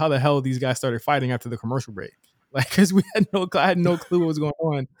tells us how the hell these guys started fighting after the commercial break. Like, because I had no clue what was going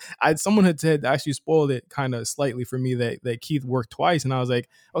on. Someone had said, actually spoiled it kind of slightly for me that Keith worked twice, and I was like,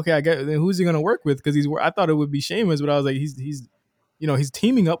 okay, I get. Then who's he going to work with? Because I thought it would be Sheamus, but I was like, he's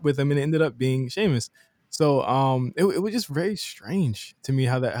teaming up with him, and it ended up being Sheamus. So it was just very strange to me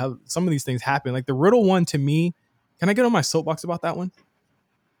how some of these things happen. Like the Riddle one to me, can I get on my soapbox about that one?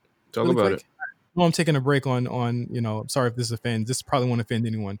 Talk about it. well, I'm taking a break on you know. Sorry if this offends. This probably won't offend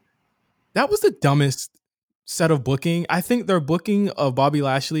anyone. That was the dumbest set of booking. I think their booking of Bobby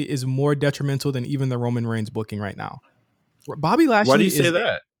Lashley is more detrimental than even the Roman Reigns booking right now. Bobby Why do you Lashley say is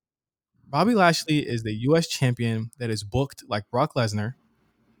that? Bobby Lashley is the U.S. champion that is booked like Brock Lesnar,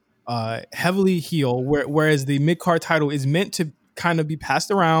 heavily heel, whereas the mid card title is meant to kind of be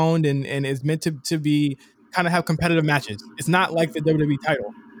passed around and is meant to be kind of have competitive matches. It's not like the WWE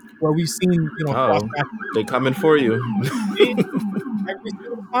title where we've seen squash Oh, matches they coming for you. every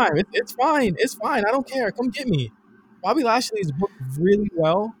single time. It's fine. It's fine. I don't care. Come get me. Bobby Lashley is booked really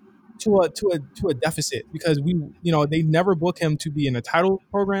well to a deficit because they never book him to be in a title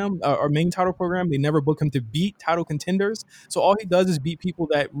program or main title program. They never book him to beat title contenders. So all he does is beat people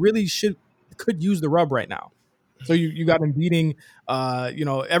that really could use the rub right now. So you got him beating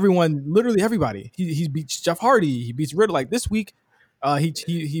everyone, literally everybody. He beats Jeff Hardy. He beats Riddle. Like this week,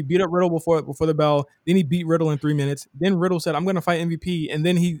 he beat up Riddle before the bell. Then he beat Riddle in 3 minutes. Then Riddle said, "I'm going to fight MVP," and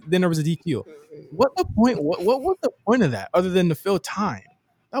then there was a DQ. What the point? What was the point of that other than to fill time?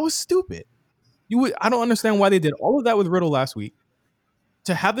 That was stupid. I don't understand why they did all of that with Riddle last week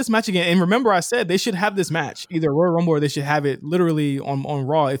to have this match again. And remember, I said they should have this match either Royal Rumble or they should have it literally on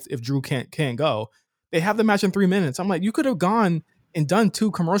Raw if Drew can't go. They have the match in 3 minutes. I'm like, you could have gone and done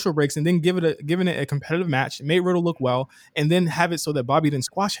 2 commercial breaks and then given it a competitive match, made Riddle look well, and then have it so that Bobby didn't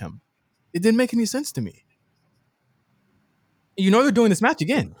squash him. It didn't make any sense to me. They're doing this match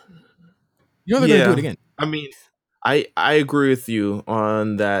again. They're going to do it again. I mean, I agree with you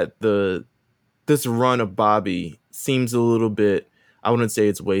on that. This run of Bobby seems a little bit, I wouldn't say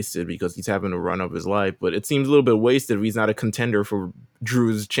it's wasted because he's having a run of his life, but it seems a little bit wasted if he's not a contender for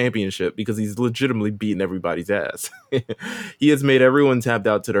Drew's championship because he's legitimately beating everybody's ass. He has made everyone tapped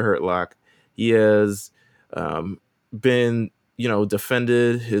out to the Hurt Lock. He has been,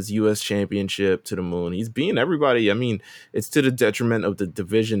 defended his U.S. championship to the moon. He's beating everybody. I mean, it's to the detriment of the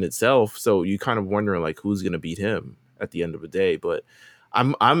division itself. So you kind of wondering like who's going to beat him at the end of the day. But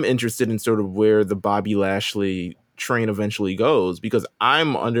I'm interested in sort of where the Bobby Lashley train eventually goes because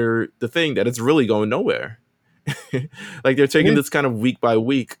I'm under the thing that it's really going nowhere. Like they're taking this kind of week by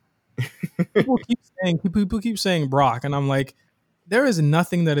week. People keep saying Brock, and I'm like, there is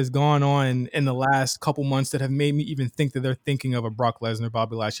nothing that has gone on in the last couple months that have made me even think that they're thinking of a Brock Lesnar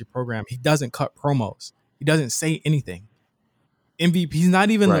Bobby Lashley program. He doesn't cut promos. He doesn't say anything. MVP. He's not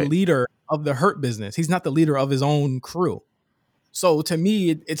even the leader of the Hurt Business. He's not the leader of his own crew. So to me,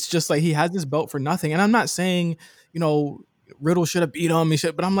 it's just like he has this belt for nothing. And I'm not saying, Riddle should have beat him,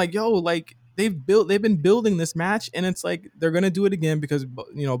 but I'm like, like they've been building this match, and it's like they're gonna do it again because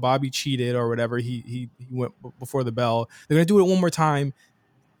Bobby cheated or whatever. He went before the bell. They're gonna do it one more time.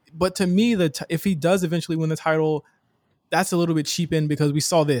 But to me, if he does eventually win the title, that's a little bit cheapened because we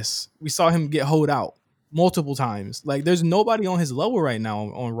saw him get hoed out multiple times. Like there's nobody on his level right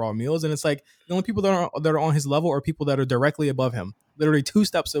now on Raw Meelz, and it's like the only people that are on his level are people that are directly above him, literally 2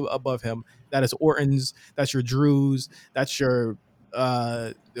 steps above him. That is Orton's, that's your Drews, that's your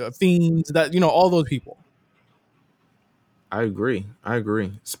Fiends, that all those people. I agree.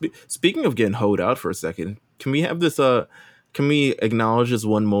 Speaking of getting hoed out for a second, can we have this? Can we acknowledge this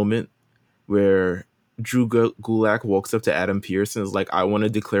one moment where Drew Gulak walks up to Adam Pearce and is like, "I want to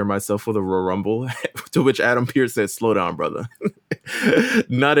declare myself for the Royal Rumble," to which Adam Pearce said, "Slow down, brother.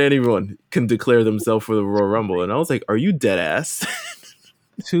 Not anyone can declare themselves for the Royal Rumble." And I was like, "Are you dead ass?"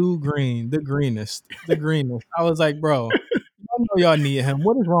 Too green, the greenest. I was like, bro, I know y'all need him.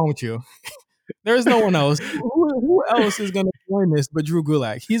 What is wrong with you? There's no one else. Who else is going to join this but Drew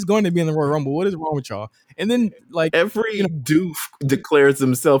Gulak? He's going to be in the Royal Rumble. What is wrong with y'all? And then, like, every doof declares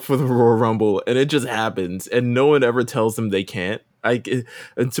himself for the Royal Rumble, and it just happens, and no one ever tells them they can't. And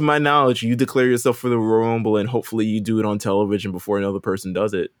to my knowledge, you declare yourself for the Royal Rumble, and hopefully you do it on television before another person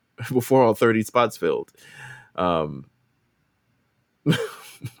does it, before all 30 spots filled.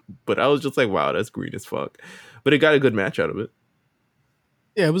 But I was just like, wow, that's green as fuck. But it got a good match out of it.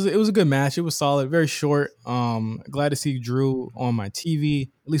 Yeah, it was a good match. It was solid, very short. Glad to see Drew on my TV.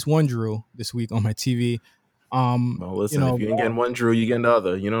 At least one Drew this week on my TV. Well, listen, if you ain't getting one Drew, you getting the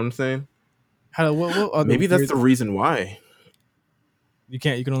other. You know what I'm saying? What maybe that's the reason why. You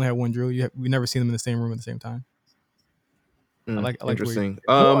can only have one Drew. We've never seen them in the same room at the same time. I like interesting.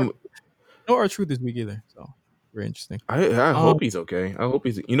 No R-Truth this week either. So very interesting. I hope he's okay. I hope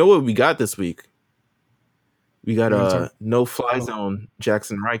he's. You know what we got this week? We got no fly zone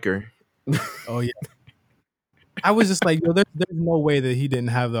Jackson Riker. Oh yeah. I was just like, there's no way that he didn't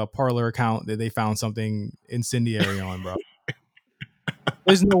have the Parler account that they found something incendiary on, bro.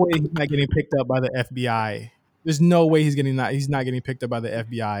 There's no way he's not getting picked up by the FBI There's no way he's not getting picked up by the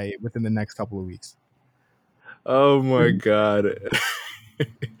FBI within the next couple of weeks. Oh my god.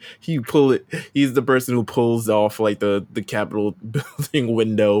 He's the person who pulls off like the Capitol building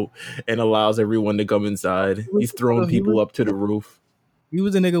window and allows everyone to come inside. He's throwing people up to the roof. He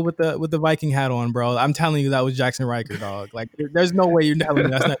was a nigga with the Viking hat on, bro. I'm telling you, that was Jackson Riker, dog. Like, there's no way you're telling me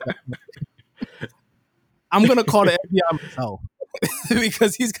that's not. I'm gonna call the FBI myself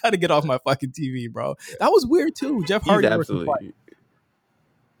because he's got to get off my fucking TV, bro. That was weird too. Jeff Hardy,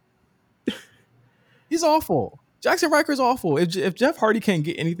 he's awful. Jackson Riker's awful. If Jeff Hardy can't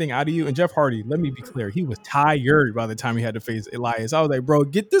get anything out of you, and Jeff Hardy, let me be clear, he was tired by the time he had to face Elias. I was like, bro,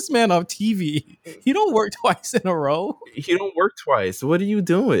 get this man off TV. He don't work twice in a row. He don't work twice. What are you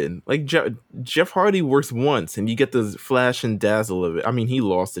doing? Like Jeff Hardy works once, and you get the flash and dazzle of it. I mean, he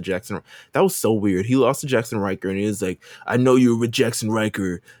lost to Jackson. That was so weird. He lost to Jackson Riker, and he was like, I know you were with Jackson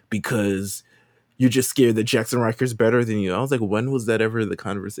Riker because you're just scared that Jackson Riker's better than you. I was like, when was that ever the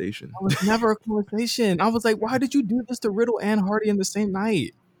conversation? That was never a conversation. I was like, why did you do this to Riddle and Hardy in the same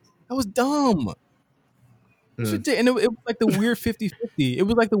night? That was dumb. And it was like the weird 50-50. It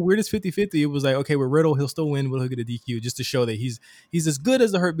was like the weirdest 50-50. It was like, okay, with Riddle, he'll still win, but he'll get a DQ just to show that he's as good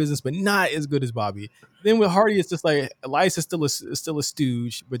as the Hurt Business, but not as good as Bobby. Then with Hardy, it's just like Elias is still a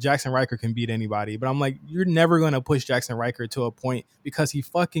stooge, but Jackson Riker can beat anybody. But I'm like, you're never gonna push Jackson Riker to a point because he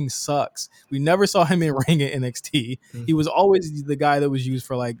fucking sucks. We never saw him in ring at NXT. He was always the guy that was used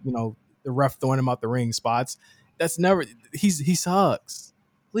for, like, you know, the ref throwing him out the ring spots. That's never. He sucks.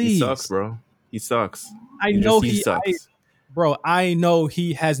 Please, he sucks, bro. He sucks. I know he sucks. I know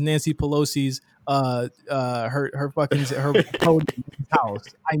he has Nancy Pelosi's her fucking her code in his house.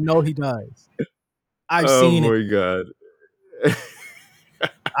 I know he does. I've seen it. Oh my god.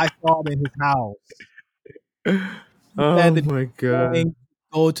 I saw it in his house. Oh my god.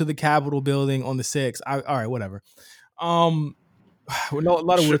 Go to the Capitol building on the 6th. All right, whatever. A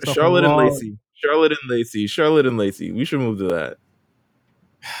lot of weird stuff. Charlotte and Lacey. We should move to that.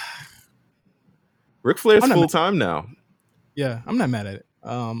 Ric Flair's full time now. Yeah, I'm not mad at it.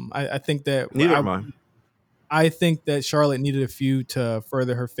 I think that neither am I. I think that Charlotte needed a few to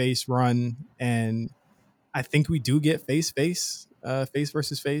further her face run, and I think we do get face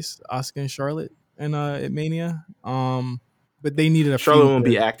versus face, Asuka and Charlotte, and at Mania. But they needed a Charlotte won't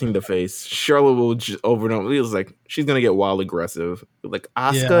be acting the face. Charlotte will just over and over. It was like she's gonna get wild aggressive. Like,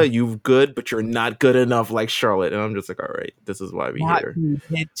 Asuka, you're good, but you're not good enough like Charlotte. And I'm just like, all right, this is why we're here.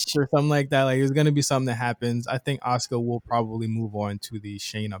 Or something like that. Like, it's gonna be something that happens. I think Asuka will probably move on to the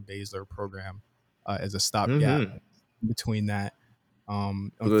Shayna Baszler program as a stopgap between that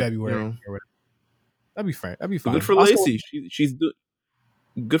on February. You know, that'd be fine. That'd be fine. Good for Lacey. She's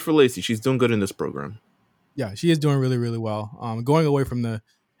good for Lacey. She's doing good in this program. Yeah, she is doing really, really well. Going away from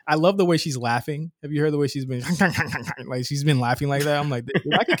I love the way she's laughing. Have you heard the way she's been like she's been laughing like that? I'm like,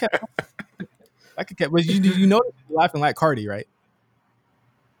 I could catch. But you know she's laughing like Cardi, right?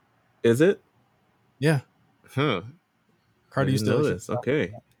 Is it? Yeah. Huh. Cardi used to know this.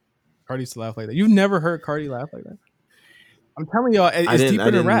 Okay. Cardi used to laugh like that. You've never heard Cardi laugh like that? I'm telling y'all, it's deeper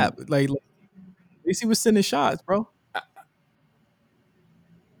than rap. Like Lacey was sending shots, bro.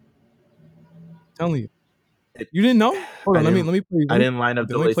 Telling you. You didn't know? Hold on, let me play you. I didn't line up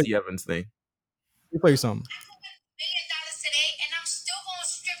the Lacey Evans thing. Let me play you something. $1 today, and I'm still gonna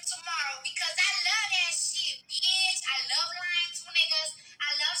strip tomorrow because I love that shit, bitch. I love lying to niggas.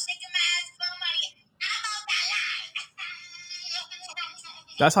 I love shaking my ass for money. I'm about that lie.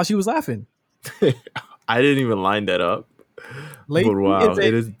 That's how she was laughing. I didn't even line that up. Lacey, but wow,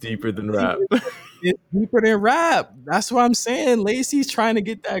 it is deeper than rap. It's deeper than rap. That's what I'm saying. Lacey's trying to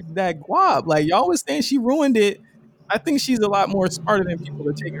get that guap. Like, y'all was saying she ruined it. I think she's a lot more smarter than people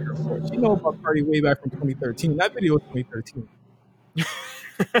are taking her for. She knows about Cardi way back from 2013. That video was 2013.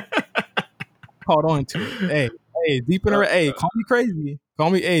 Caught on to it. Hey, deep in her. Hey, call me crazy.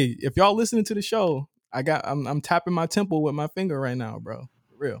 Call me. Hey, if y'all listening to the show, I'm tapping my temple with my finger right now, bro.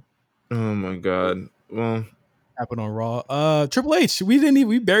 For real. Oh my god. Well. Happened on Raw. Triple H, we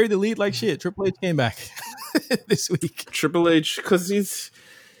buried the lead like shit. Triple H came back this week. Triple H, because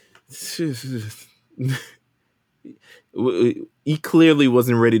he clearly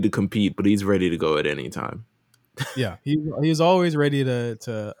wasn't ready to compete, but he's ready to go at any time. Yeah, he's always ready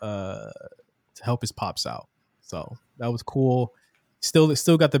to help his pops out. So that was cool.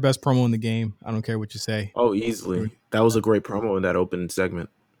 Still got the best promo in the game. I don't care what you say. Oh, easily. That was a great promo in that opening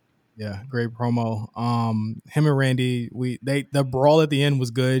segment. Yeah, great promo. Him and Randy, the brawl at the end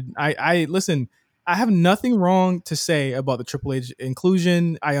was good. I listen, I have nothing wrong to say about the Triple H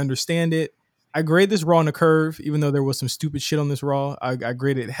inclusion. I understand it. I grade this Raw on a curve, even though there was some stupid shit on this Raw. I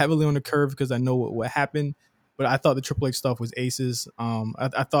grade it heavily on the curve because I know what happened. but I thought the Triple H stuff was aces.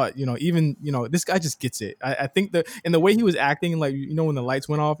 I thought, even, this guy just gets it. I think and the way he was acting, like, when the lights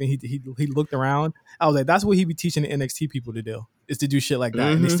went off and he looked around, I was like, that's what he be teaching the NXT people to do, is to do shit like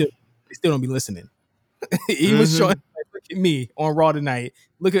that. And they still don't be listening. He was showing, like, look at me on Raw tonight.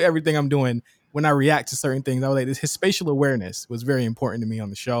 Look at everything I'm doing when I react to certain things. I was like, his spatial awareness was very important to me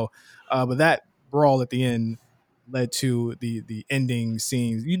on the show. But that brawl at the end led to the ending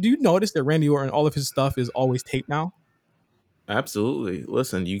scenes. You do notice that Randy Orton, all of his stuff is always taped now? Absolutely.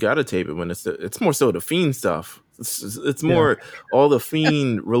 Listen, you got to tape it when it's more so the Fiend stuff. It's more all the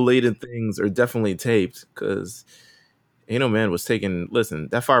Fiend related things are definitely taped, because Man was taking. Listen,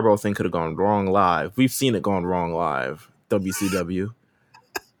 that Fireball thing could have gone wrong live. We've seen it gone wrong live. WCW.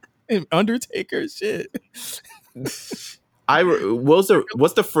 And Undertaker shit. What's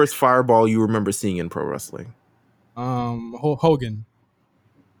the first Fireball you remember seeing in pro wrestling? Hogan.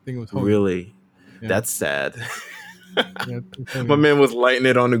 I think it was Hogan. Really? Yeah. That's sad. My man was lighting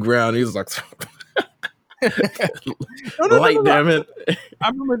it on the ground. He was like, "Light, damn it!" I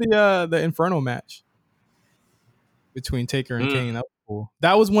remember the Inferno match between Taker and Kane. That was cool.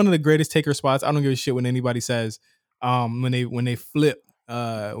 That was one of the greatest Taker spots. I don't give a shit what anybody says. When they flip,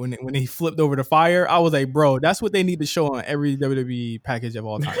 when he flipped over the fire, I was like, bro, that's what they need to show on every WWE package of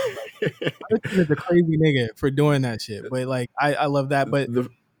all time. It's a crazy nigga for doing that shit, but like, I love that. But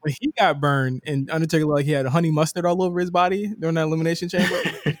when he got burned and Undertaker, like, he had honey mustard all over his body during that Elimination Chamber.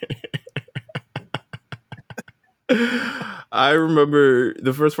 I remember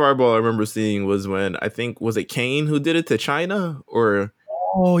the first Fireball I remember seeing was when, I think, was it Kane who did it to China? Or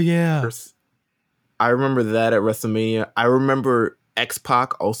oh yeah, I remember that at WrestleMania. I remember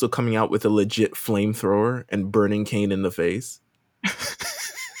X-Pac also coming out with a legit flamethrower and burning Kane in the face.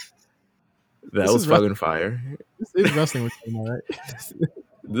 That was fucking fire. This is wrestling with Kane, all right?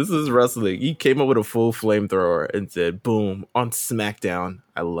 This is wrestling. He came up with a full flamethrower and said, boom, on Smackdown.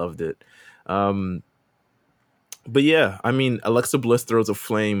 I loved it. But yeah, I mean, Alexa Bliss throws a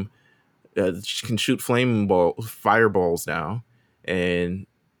flame. She can shoot fireballs now. And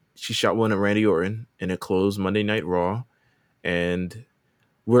she shot one at Randy Orton, and it closed Monday Night Raw. And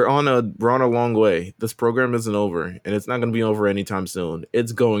we're on a long way. This program isn't over, and it's not going to be over anytime soon.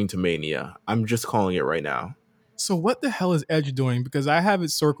 It's going to Mania. I'm just calling it right now. So what the hell is Edge doing? Because I have it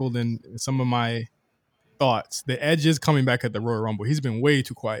circled in some of my thoughts. The Edge is coming back at the Royal Rumble. He's been way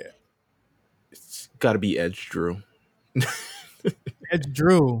too quiet. It's got to be Edge Drew. Edge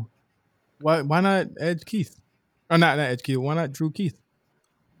Drew. Why not Edge Keith? Or not Edge Keith. Why not Drew Keith?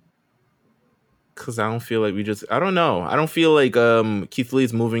 Because I don't feel like I don't know. I don't feel like Keith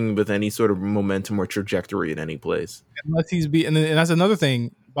Lee's moving with any sort of momentum or trajectory in any place. Unless he's beaten, and that's another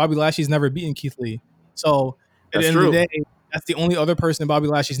thing. Bobby Lashley's never beaten Keith Lee. So at that's the end true. of the day, that's the only other person Bobby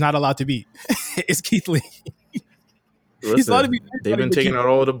Lashley's not allowed to beat. It's Keith Lee. Listen, he's allowed to beat. They've been taking out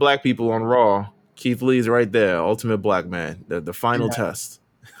all the black people on Raw. Keith Lee's right there, ultimate black man, the final test.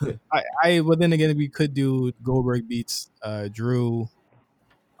 But then again, we could do Goldberg beats Drew,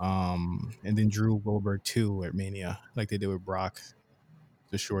 and then Drew Goldberg 2 at Mania, like they did with Brock.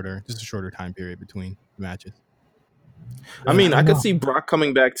 Just a shorter time period between the matches. I mean, I could see Brock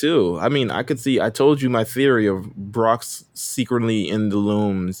coming back too. I mean, I told you my theory of Brock's secretly in the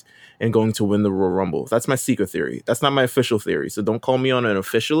looms and going to win the Royal Rumble. That's my secret theory. That's not my official theory. So don't call me on it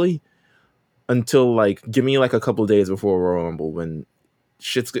officially until, like, give me like a couple of days before Royal Rumble when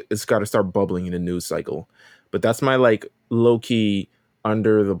it's got to start bubbling in the news cycle. But that's my, like, low-key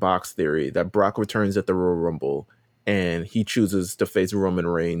under the box theory that Brock returns at the Royal Rumble and he chooses to face Roman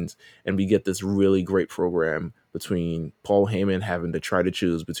Reigns, and we get this really great program between Paul Heyman having to try to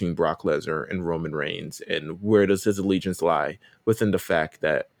choose between Brock Lesnar and Roman Reigns. And where does his allegiance lie? Within the fact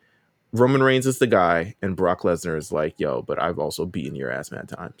that Roman Reigns is the guy and Brock Lesnar is like, yo, but I've also beaten your ass mad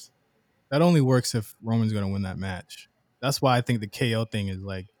times. That only works if Roman's going to win that match. That's why I think the KO thing is,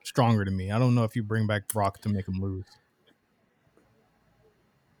 like, stronger to me. I don't know if you bring back Brock to make him lose.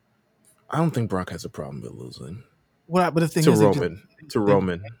 I don't think Brock has a problem with losing. But the thing is,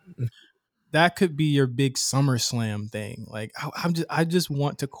 Roman. That could be your big SummerSlam thing. Like, I just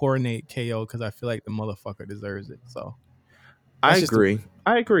want to coronate KO because I feel like the motherfucker deserves it. So I agree.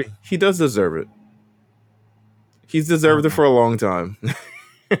 He does deserve it. He's deserved it for a long time.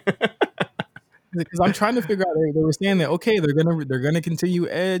 Because I'm trying to figure out. They were saying that, okay, they're gonna continue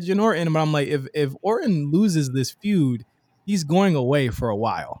Edge and Orton, but I'm like, if Orton loses this feud, he's going away for a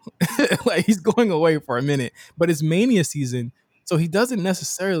while. Like, he's going away for a minute. But it's Mania season, so he doesn't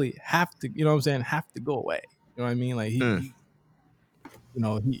necessarily have to. You know what I'm saying? Have to go away. You know what I mean? Like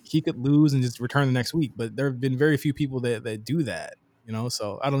he could lose and just return the next week. But there have been very few people that do that. You know,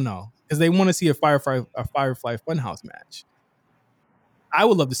 so I don't know because they want to see a Firefly Funhouse match. I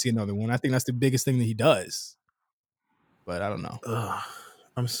would love to see another one. I think that's the biggest thing that he does, but I don't know.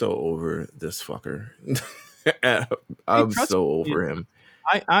 I'm so over this fucker. Hey, I'm trust so me, over him.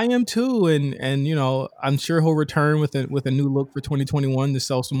 I am too, and you know, I'm sure he'll return with a new look for 2021 to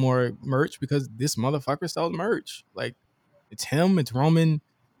sell some more merch because this motherfucker sells merch. Like it's him, it's Roman,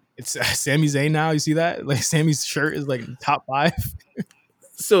 it's Sami Zayn now. You see that? Like Sami's shirt is like top 5.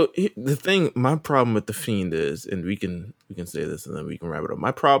 So the thing, my problem with the Fiend is, and we can say this and then we can wrap it up.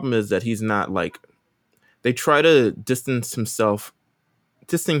 My problem is that he's not like, they try to distance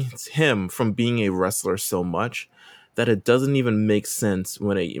him from being a wrestler so much that it doesn't even make sense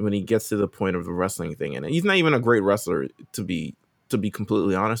when he gets to the point of the wrestling thing. And he's not even a great wrestler to be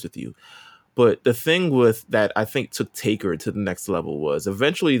completely honest with you. But the thing with that I think took Taker to the next level was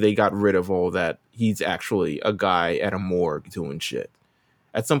eventually they got rid of all that. He's actually a guy at a morgue doing shit.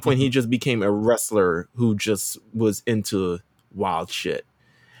 At some point, he just became a wrestler who just was into wild shit.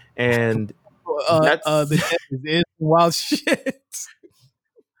 And that's The dead is wild shit.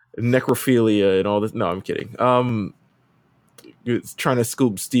 necrophilia and all this. No, I'm kidding. It's trying to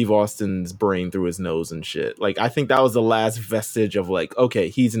scoop Steve Austin's brain through his nose and shit. Like, I think that was the last vestige of like, okay,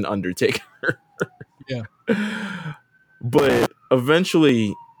 he's an Undertaker. Yeah. But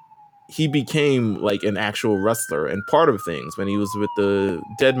eventually he became like an actual wrestler and part of things when he was with the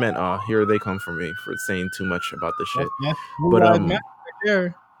Dead Men. Here they come for me for saying too much about this shit. But right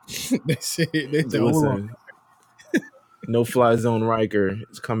there. they say listen, no fly zone Riker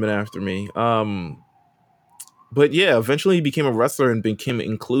is coming after me. But yeah, eventually he became a wrestler and became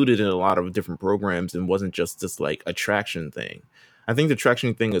included in a lot of different programs and wasn't just this like attraction thing. I think the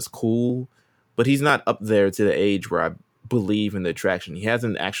attraction thing is cool, but he's not up there to the age where I believe in the attraction. He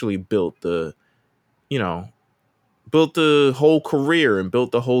hasn't actually built the whole career and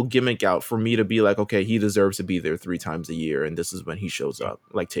built the whole gimmick out for me to be like, okay, he deserves to be there 3 times a year. And this is when he shows up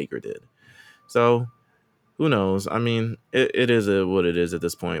like Taker did. So who knows? I mean, it is what it is at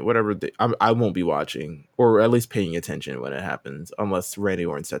this point. Whatever. I won't be watching or at least paying attention when it happens unless Randy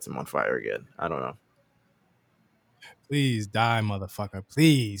Orton sets him on fire again. I don't know. Please die, motherfucker.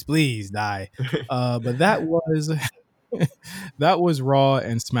 Please die. But that was Raw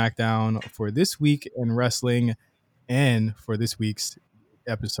and SmackDown for this week in wrestling and for this week's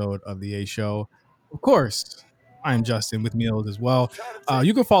episode of the A Show. Of course, I'm Justin with Meelz as well.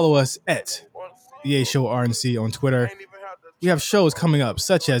 You can follow us at the A Show RNC on Twitter. We have shows coming up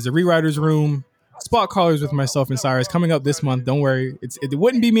such as the Rewriters Room, Spot Callers with myself and Cyrus coming up this month. Don't worry. It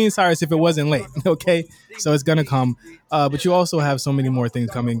wouldn't be me and Cyrus if it wasn't late. Okay. So it's going to come. But you also have so many more things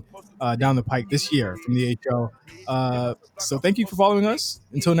coming down the pike this year from the HO. So thank you for following us.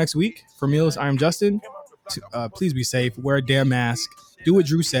 Until next week, for Meelz, I'm Justin. Please be safe. Wear a damn mask. Do what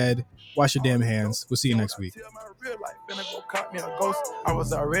Drew said. Wash your damn hands. We'll see you next week. Real life, finna go caught me a ghost. I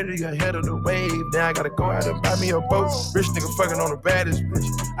was already ahead of the wave. Now I gotta go out and buy me a boat. Rich nigga fucking on the baddest bitch.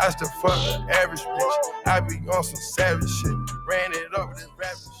 I still fuck the average bitch. I be on some savage shit. Ran it